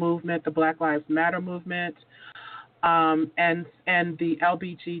to the movement, the Black Lives Matter movement, and the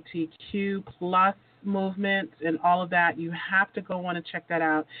LGBTQ plus movement and all of that. You have to go on and check that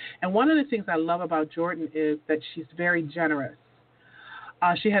out. And one of the things I love about Jordan is that she's very generous.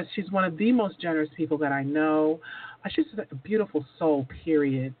 She's one of the most generous people that I know. She's a beautiful soul,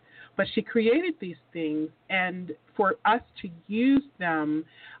 period. But she created these things, and for us to use them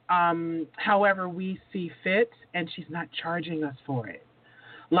however we see fit, and she's not charging us for it.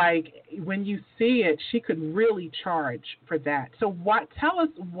 Like, when you see it, she could really charge for that. So tell us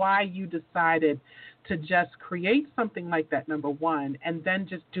why you decided to just create something like that, number one, and then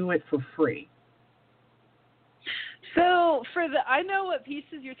just do it for free. So I know what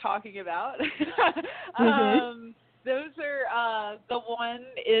pieces you're talking about. those are the one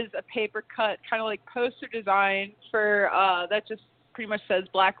is a paper cut, kind of like poster design for that just pretty much says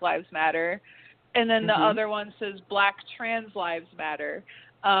Black Lives Matter, and then the other one says Black Trans Lives Matter.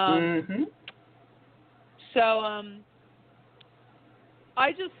 So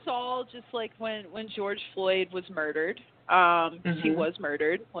I just saw just like when George Floyd was murdered, he was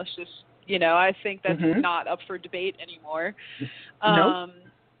murdered. Let's just, I think that's not up for debate anymore. Nope.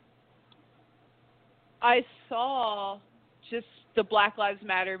 I saw just the Black Lives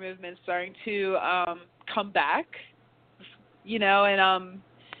Matter movement starting to come back, and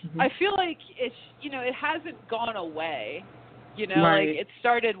I feel like it's, it hasn't gone away. Right. Like it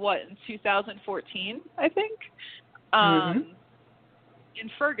started, in 2014, I think, in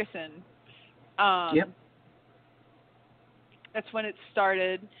Ferguson. Yep. That's when it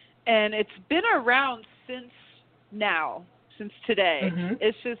started, and it's been around since today.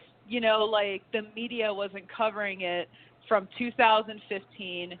 It's just, like the media wasn't covering it from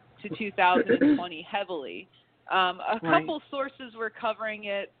 2015 to 2020 heavily. A couple sources were covering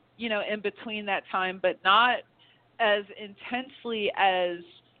it, in between that time, but not as intensely as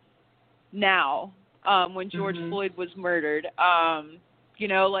now, when George Floyd was murdered.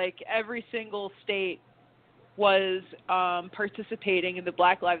 Like every single state was participating in the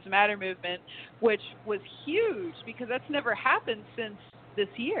Black Lives Matter movement, which was huge because that's never happened since this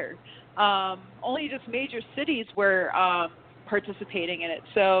year. Only just major cities were participating in it.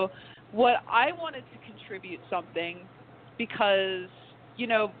 So what I wanted to contribute something because,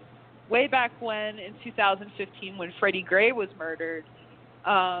 way back when in 2015 when Freddie Gray was murdered,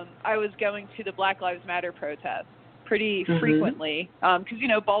 I was going to the Black Lives Matter protests pretty frequently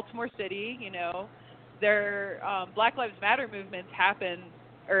because, Baltimore City, their Black Lives Matter movements happen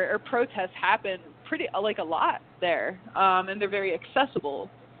or protests happen pretty like a lot there, and they're very accessible.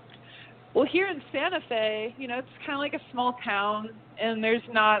 Well, here in Santa Fe, it's kind of like a small town, and there's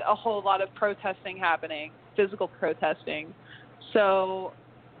not a whole lot of protesting happening, physical protesting. So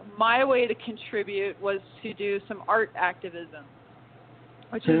my way to contribute was to do some art activism,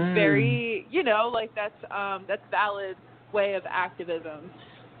 which is very, like that's valid way of activism.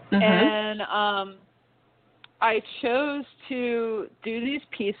 And I chose to do these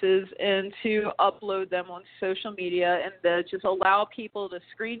pieces and to upload them on social media and to just allow people to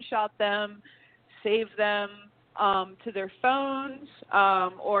screenshot them, save them to their phones,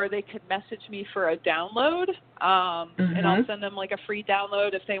 or they could message me for a download, and I'll send them like a free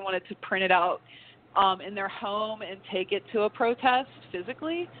download if they wanted to print it out in their home and take it to a protest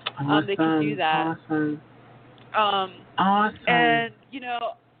physically. They could do that. Awesome. And,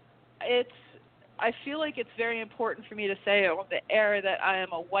 I feel like it's very important for me to say on the air that I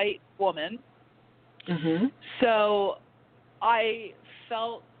am a white woman. So I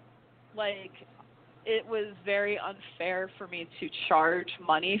felt like it was very unfair for me to charge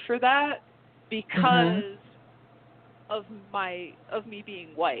money for that because of me being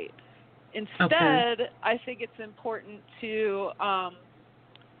white. Instead, I think it's important to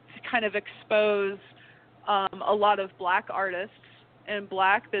kind of expose a lot of black artists and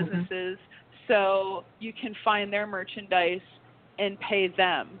black businesses so you can find their merchandise and pay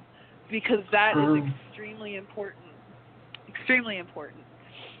them, because that is extremely important. Extremely important.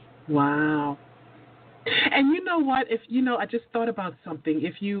 Wow. And you know what? If I just thought about something.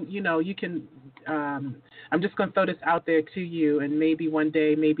 If you can, I'm just going to throw this out there to you, and maybe one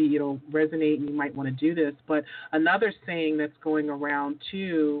day, maybe it'll resonate, and you might want to do this. But another saying that's going around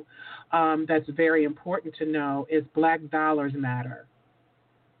too, that's very important to know is Black dollars matter.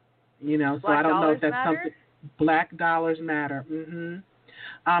 So I don't know if that's something. Black dollars matter.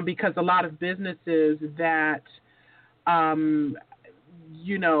 Because a lot of businesses that,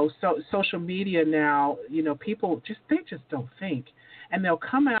 social media now, people they just don't think. And they'll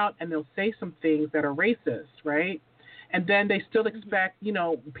come out and they'll say some things that are racist, right? And then they still expect,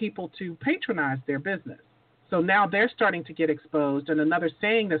 people to patronize their business. So now they're starting to get exposed. And another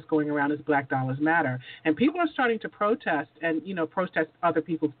saying that's going around is Black dollars matter. And people are starting to protest and, protest other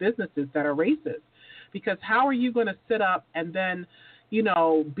people's businesses that are racist. Because how are you going to sit up and then,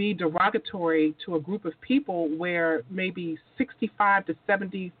 be derogatory to a group of people where maybe 65 to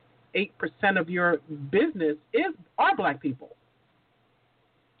 78% of your business are black people?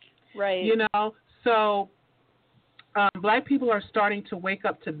 Right. So black people are starting to wake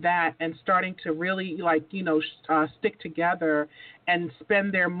up to that and starting to really stick together and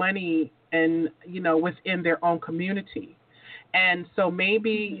spend their money and, within their own community. And so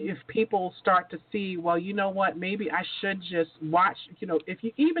maybe if people start to see, well, you know what, maybe I should just watch,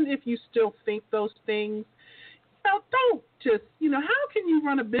 even if you still think those things, don't just, how can you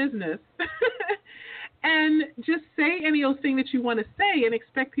run a business and just say any old thing that you want to say and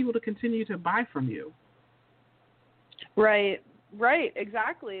expect people to continue to buy from you. Right,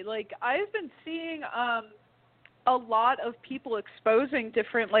 exactly. Like, I've been seeing a lot of people exposing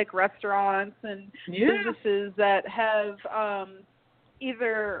different, like, restaurants and businesses that have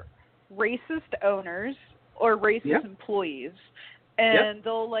either racist owners or racist employees. And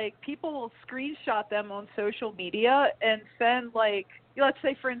they'll, like, people will screenshot them on social media and send, like, let's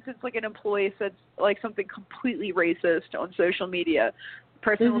say, for instance, like an employee said, like, something completely racist on social media. The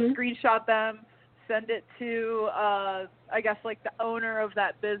person will screenshot them, send it to, I guess, like, the owner of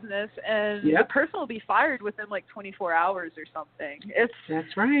that business, and the person will be fired within, like, 24 hours or something.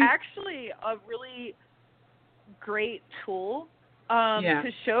 That's actually a really great tool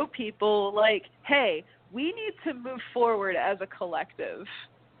to show people, like, hey, we need to move forward as a collective.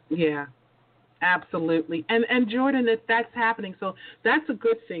 Yeah, absolutely. And Jordan, that's happening. So that's a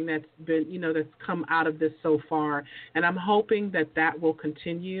good thing that's been, that's come out of this so far. And I'm hoping that will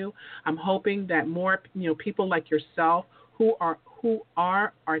continue. I'm hoping that more, people like yourself who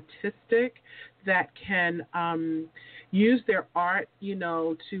are artistic, that can use their art,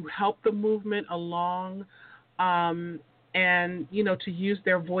 to help the movement along, and, to use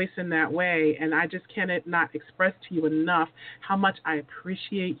their voice in that way. And I just cannot express to you enough how much I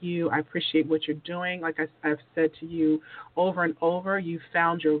appreciate you. I appreciate what you're doing. Like I've said to you over and over, you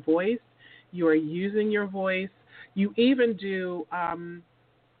found your voice. You are using your voice. You even do,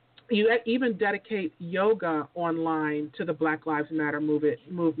 you even dedicate yoga online to the Black Lives Matter movement.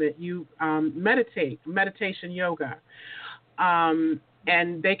 You meditation yoga. And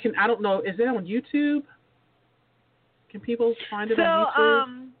they can, I don't know, is it on YouTube? Can people find it on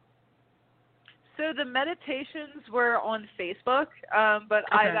YouTube? So the meditations were on Facebook, but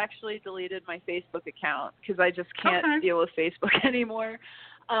I've actually deleted my Facebook account because I just can't deal with Facebook anymore.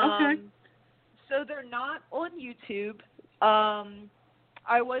 So they're not on YouTube.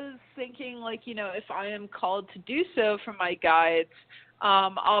 I was thinking, like, if I am called to do so for my guides,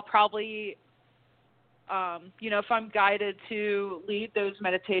 I'll probably, if I'm guided to lead those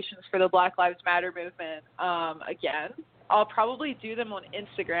meditations for the Black Lives Matter movement, again, I'll probably do them on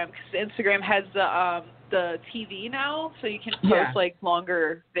Instagram because Instagram has the TV now, so you can post like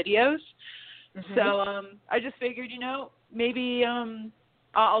longer videos. So I just figured, maybe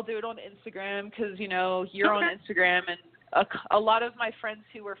I'll do it on Instagram because you're on Instagram, and a lot of my friends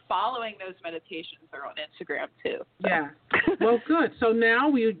who were following those meditations are on Instagram too. So. Yeah. Well, good. So now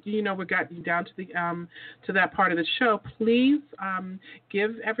we got down to the to that part of the show. Please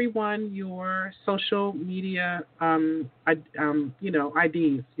give everyone your social media IDs,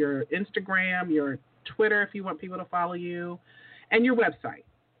 your Instagram, your Twitter if you want people to follow you, and your website.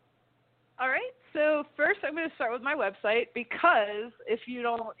 All right. So first, I'm going to start with my website because if you're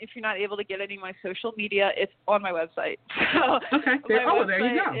not able to get any of my social media, it's on my website. So there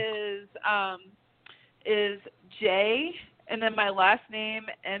you go. Is J and then my last name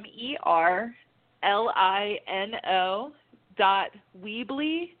Merlino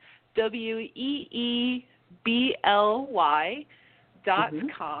 .weebly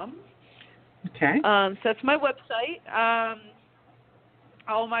WEEBLY.com. Okay. So that's my website.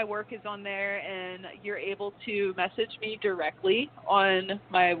 All my work is on there, and you're able to message me directly on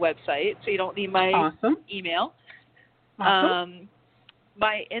my website, so you don't need my email. Awesome.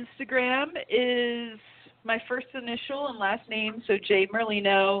 My Instagram is my first initial and last name, so J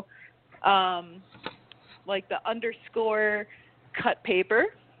Merlino, like the _ cut paper.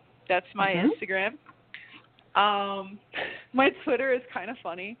 That's my Instagram. My Twitter is kind of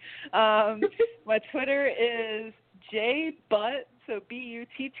funny. My Twitter is JButt, so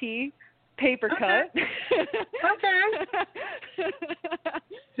BUTT, paper cut.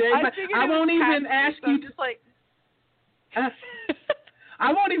 I won't even ask you. Just like.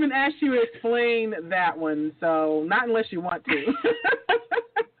 I won't even ask you to explain that one, so not unless you want to.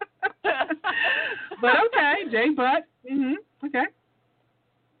 But okay, JButt. Okay.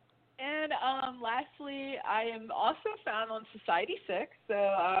 And lastly, I am also found on Society 6,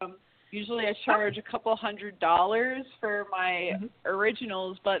 so usually I charge a couple $100 for my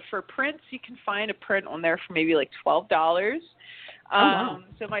originals, but for prints, you can find a print on there for maybe like $12.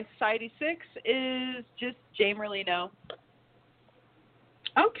 So my Society 6 is just J Merlino.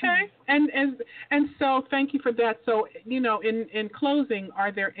 Okay, and so thank you for that. So, in closing,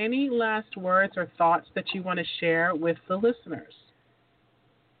 are there any last words or thoughts that you want to share with the listeners?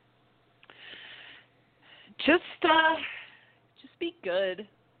 Just be good.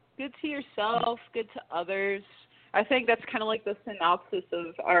 Good to yourself, good to others. I think that's kind of like the synopsis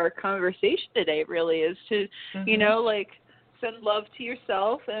of our conversation today, really, is to, like, send love to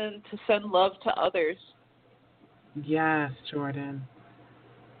yourself and to send love to others. Yes, Jordan.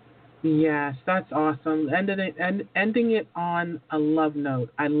 Yes, that's awesome. Ending it on a love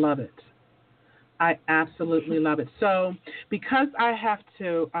note. I love it. I absolutely love it. So, because I have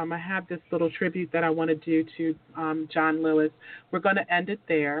this little tribute that I want to do to John Lewis. We're going to end it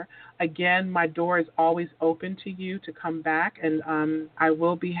there. Again, my door is always open to you to come back, and I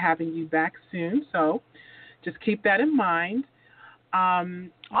will be having you back soon. So, just keep that in mind.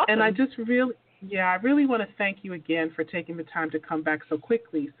 Awesome. And I really want to thank you again for taking the time to come back so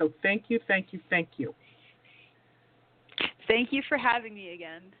quickly. So, thank you, thank you, thank you. Thank you for having me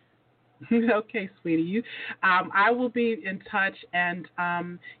again. Okay, sweetie. I will be in touch, and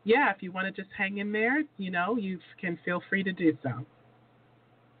if you want to just hang in there, you can feel free to do so.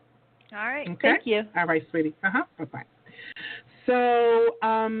 All right. Okay? Thank you. All right, sweetie. Bye-bye. So,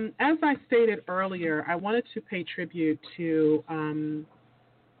 as I stated earlier, I wanted to pay tribute to an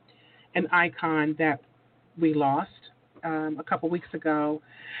icon that we lost a couple weeks ago.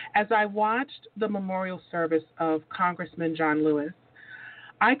 As I watched the memorial service of Congressman John Lewis,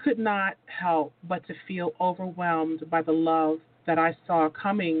 I could not help but to feel overwhelmed by the love that I saw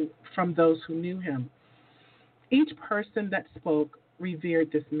coming from those who knew him. Each person that spoke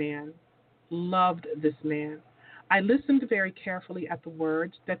revered this man, loved this man. I listened very carefully at the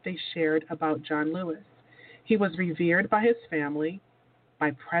words that they shared about John Lewis. He was revered by his family,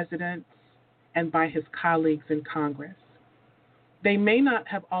 by presidents, and by his colleagues in Congress. They may not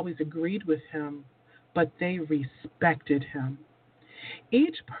have always agreed with him, but they respected him.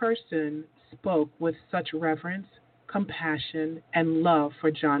 Each person spoke with such reverence, compassion, and love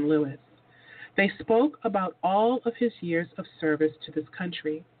for John Lewis. They spoke about all of his years of service to this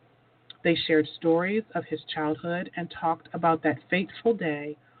country. They shared stories of his childhood and talked about that fateful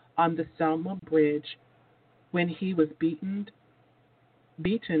day on the Selma Bridge when he was beaten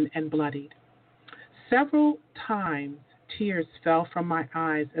and bloodied. Several times, tears fell from my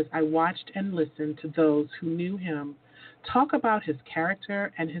eyes as I watched and listened to those who knew him talk about his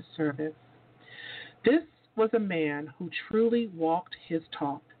character and his service. This was a man who truly walked his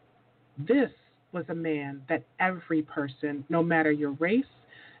talk. This was a man that every person, no matter your race,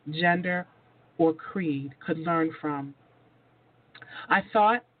 gender, or creed, could learn from. I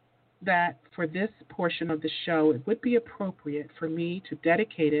thought that for this portion of the show, it would be appropriate for me to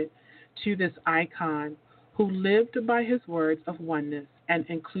dedicate it to this icon who lived by his words of oneness and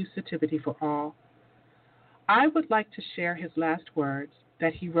inclusivity for all. I would like to share his last words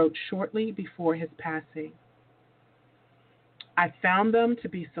that he wrote shortly before his passing. I found them to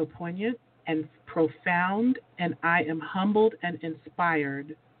be so poignant and profound, and I am humbled and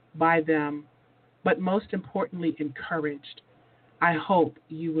inspired by them, but most importantly, encouraged. I hope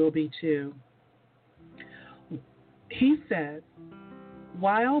you will be too. He says,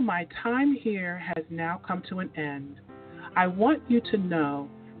 "While my time here has now come to an end, I want you to know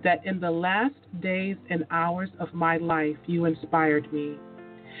that in the last days and hours of my life, you inspired me.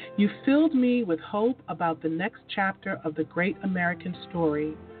 You filled me with hope about the next chapter of the great American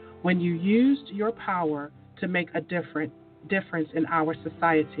story when you used your power to make a difference in our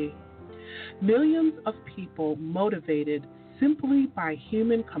society. Millions of people motivated simply by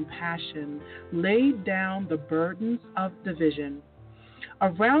human compassion laid down the burdens of division.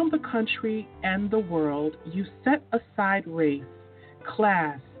 Around the country and the world, you set aside race,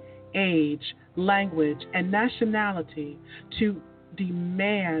 class, age, language, and nationality to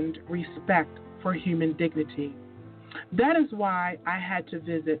demand respect for human dignity. That is why I had to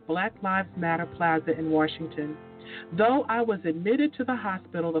visit Black Lives Matter Plaza in Washington. Though I was admitted to the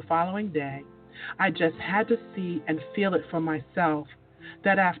hospital the following day, I just had to see and feel it for myself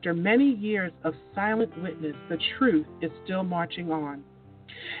that after many years of silent witness, the truth is still marching on.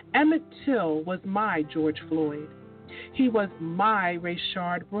 Emmett Till was my George Floyd. He was my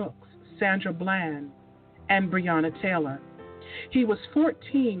Rayshard Brooks, Sandra Bland, and Breonna Taylor. He was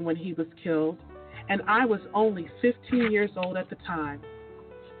 14 when he was killed, and I was only 15 years old at the time.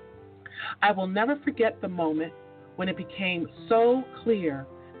 I will never forget the moment when it became so clear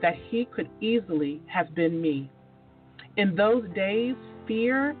that he could easily have been me. In those days,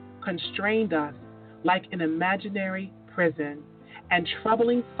 fear constrained us like an imaginary prison, and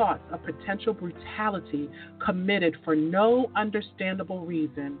troubling thoughts of potential brutality committed for no understandable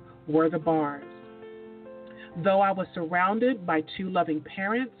reason were the bars. Though I was surrounded by two loving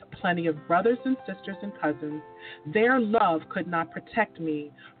parents, plenty of brothers and sisters and cousins, their love could not protect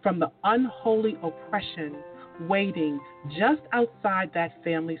me from the unholy oppression waiting just outside that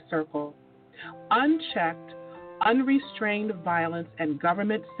family circle. Unchecked, Unrestrained violence and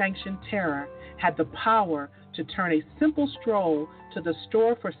government-sanctioned terror had the power to turn a simple stroll to the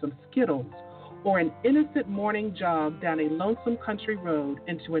store for some Skittles or an innocent morning jog down a lonesome country road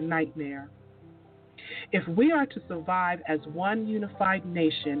into a nightmare. If we are to survive as one unified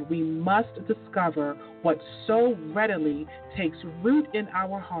nation, we must discover what so readily takes root in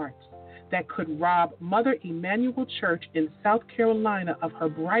our hearts that could rob Mother Emanuel Church in South Carolina of her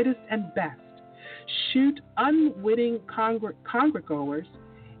brightest and best, shoot unwitting congregoers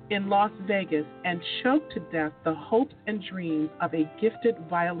in Las Vegas, and choke to death the hopes and dreams of a gifted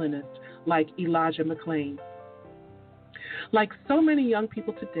violinist like Elijah McClain. Like so many young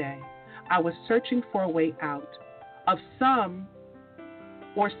people today, I was searching for a way out, of some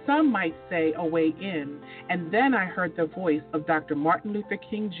might say a way in, and then I heard the voice of Dr. Martin Luther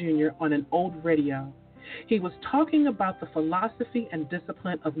King Jr. on an old radio. He was talking about the philosophy and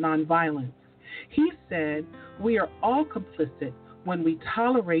discipline of nonviolence. He said, we are all complicit when we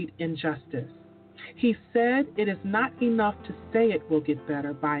tolerate injustice. He said it is not enough to say it will get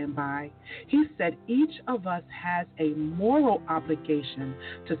better by and by. He said each of us has a moral obligation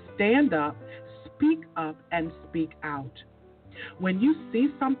to stand up, and speak out. When you see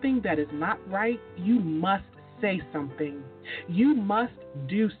something that is not right, you must say something. You must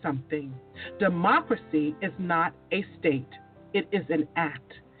do something. Democracy is not a state. It is an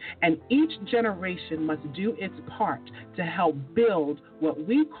act. And each generation must do its part to help build what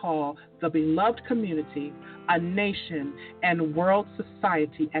we call the beloved community, a nation, and world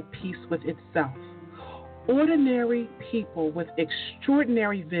society at peace with itself. Ordinary people with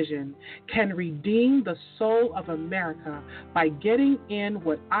extraordinary vision can redeem the soul of America by getting in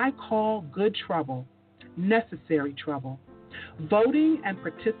what I call good trouble, necessary trouble. Voting and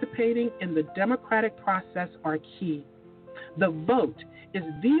participating in the democratic process are key. The vote is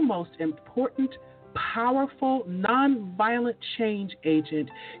the most important, powerful, nonviolent change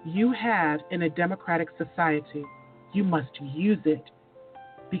agent you have in a democratic society. You must use it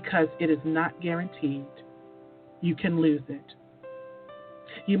because it is not guaranteed. You can lose it.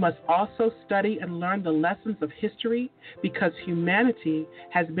 You must also study and learn the lessons of history because humanity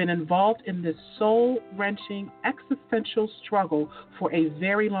has been involved in this soul-wrenching existential struggle for a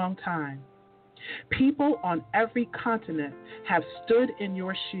very long time. People on every continent have stood in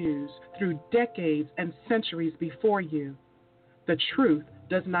your shoes through decades and centuries before you. The truth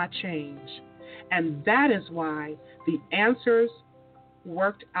does not change. And that is why the answers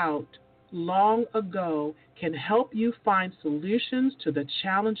worked out long ago can help you find solutions to the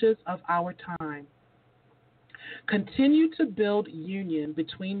challenges of our time. Continue to build union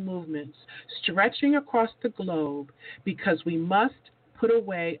between movements stretching across the globe because we must put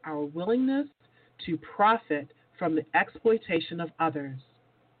away our willingness to profit from the exploitation of others.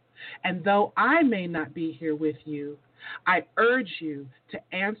 And though I may not be here with you, I urge you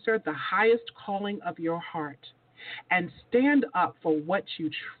to answer the highest calling of your heart and stand up for what you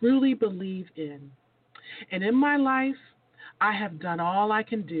truly believe in. And in my life, I have done all I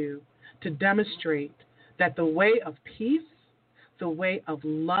can do to demonstrate that the way of peace, the way of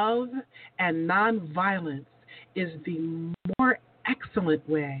love, and nonviolence is the more excellent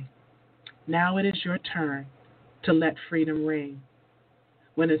way. Now it is your turn to let freedom ring.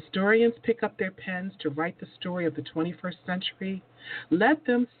 When historians pick up their pens to write the story of the 21st century, let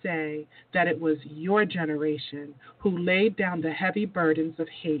them say that it was your generation who laid down the heavy burdens of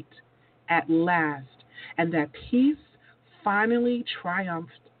hate at last, and that peace finally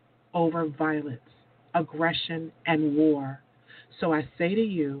triumphed over violence, aggression, and war. So I say to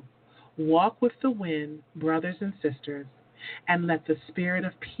you, walk with the wind, brothers and sisters, and let the spirit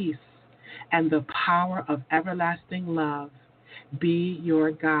of peace and the power of everlasting love be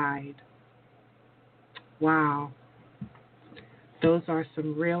your guide. Wow. Those are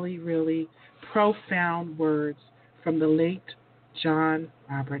some really, really profound words from the late John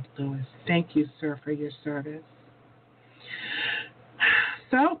Robert Lewis. Thank you, sir, for your service.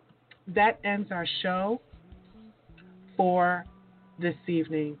 So that ends our show for this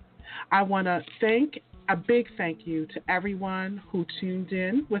evening. I want to a big thank you to everyone who tuned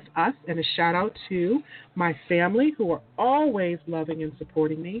in with us, and a shout out to my family who are always loving and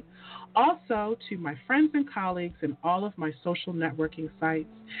supporting me. Also to my friends and colleagues and all of my social networking sites.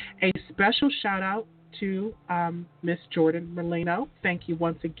 A special shout out to Miss Jordan Merlino. Thank you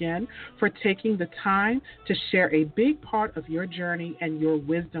once again for taking the time to share a big part of your journey and your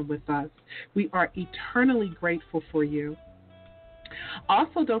wisdom with us. We are eternally grateful for you.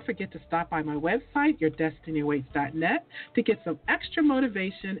 Also, don't forget to stop by my website, yourdestinyawaits.net, to get some extra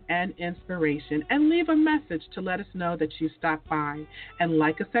motivation and inspiration, and leave a message to let us know that you stopped by. And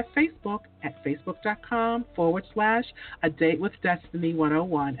like us at Facebook at facebook.com/A Date with Destiny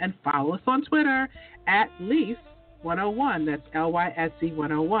 101, and follow us on Twitter at Lise101. That's LYSE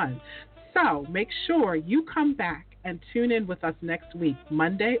 101. So make sure you come back and tune in with us next week,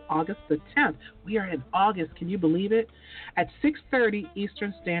 Monday, August the 10th. We are in August, can you believe it? At 6:30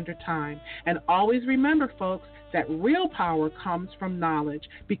 Eastern Standard Time. And always remember, folks, that real power comes from knowledge,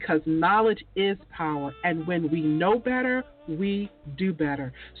 because knowledge is power. And when we know better, we do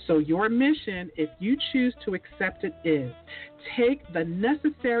better. So your mission, if you choose to accept it, is take the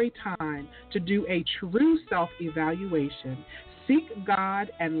necessary time to do a true self-evaluation. Seek God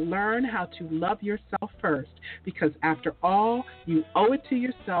and learn how to love yourself first, because after all, you owe it to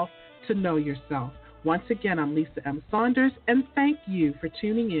yourself to know yourself. Once again, I'm Lisa M. Saunders, and thank you for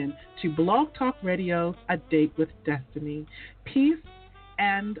tuning in to Blog Talk Radio's A Date with Destiny. Peace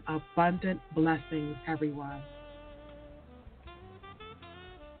and abundant blessings, everyone.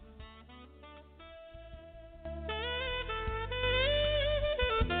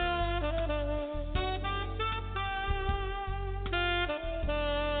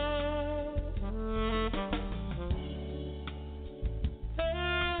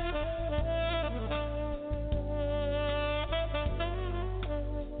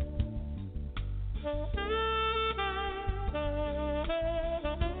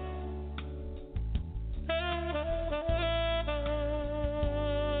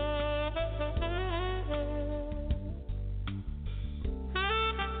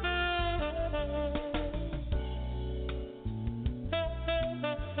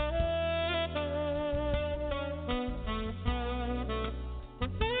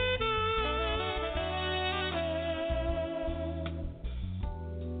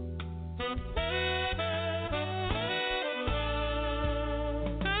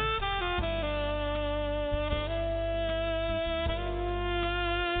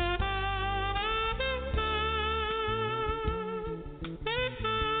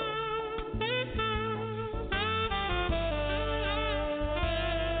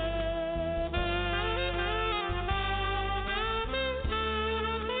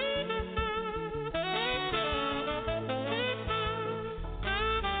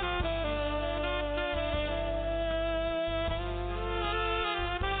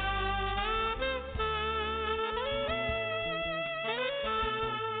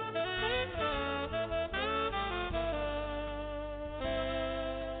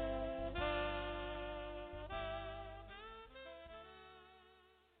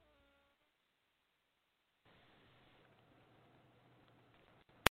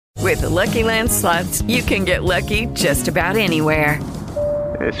 With the Lucky Land Slots, you can get lucky just about anywhere.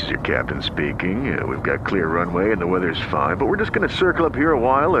 This is your captain speaking. We've got clear runway and the weather's fine, but we're just going to circle up here a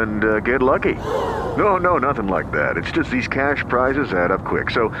while and get lucky. No, nothing like that. It's just these cash prizes add up quick.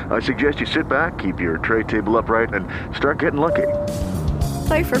 So I suggest you sit back, keep your tray table upright, and start getting lucky.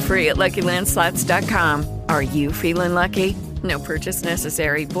 Play for free at LuckyLandSlots.com. Are you feeling lucky? No purchase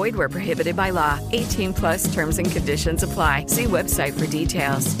necessary. Void where prohibited by law. 18+ terms and conditions apply. See website for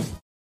details.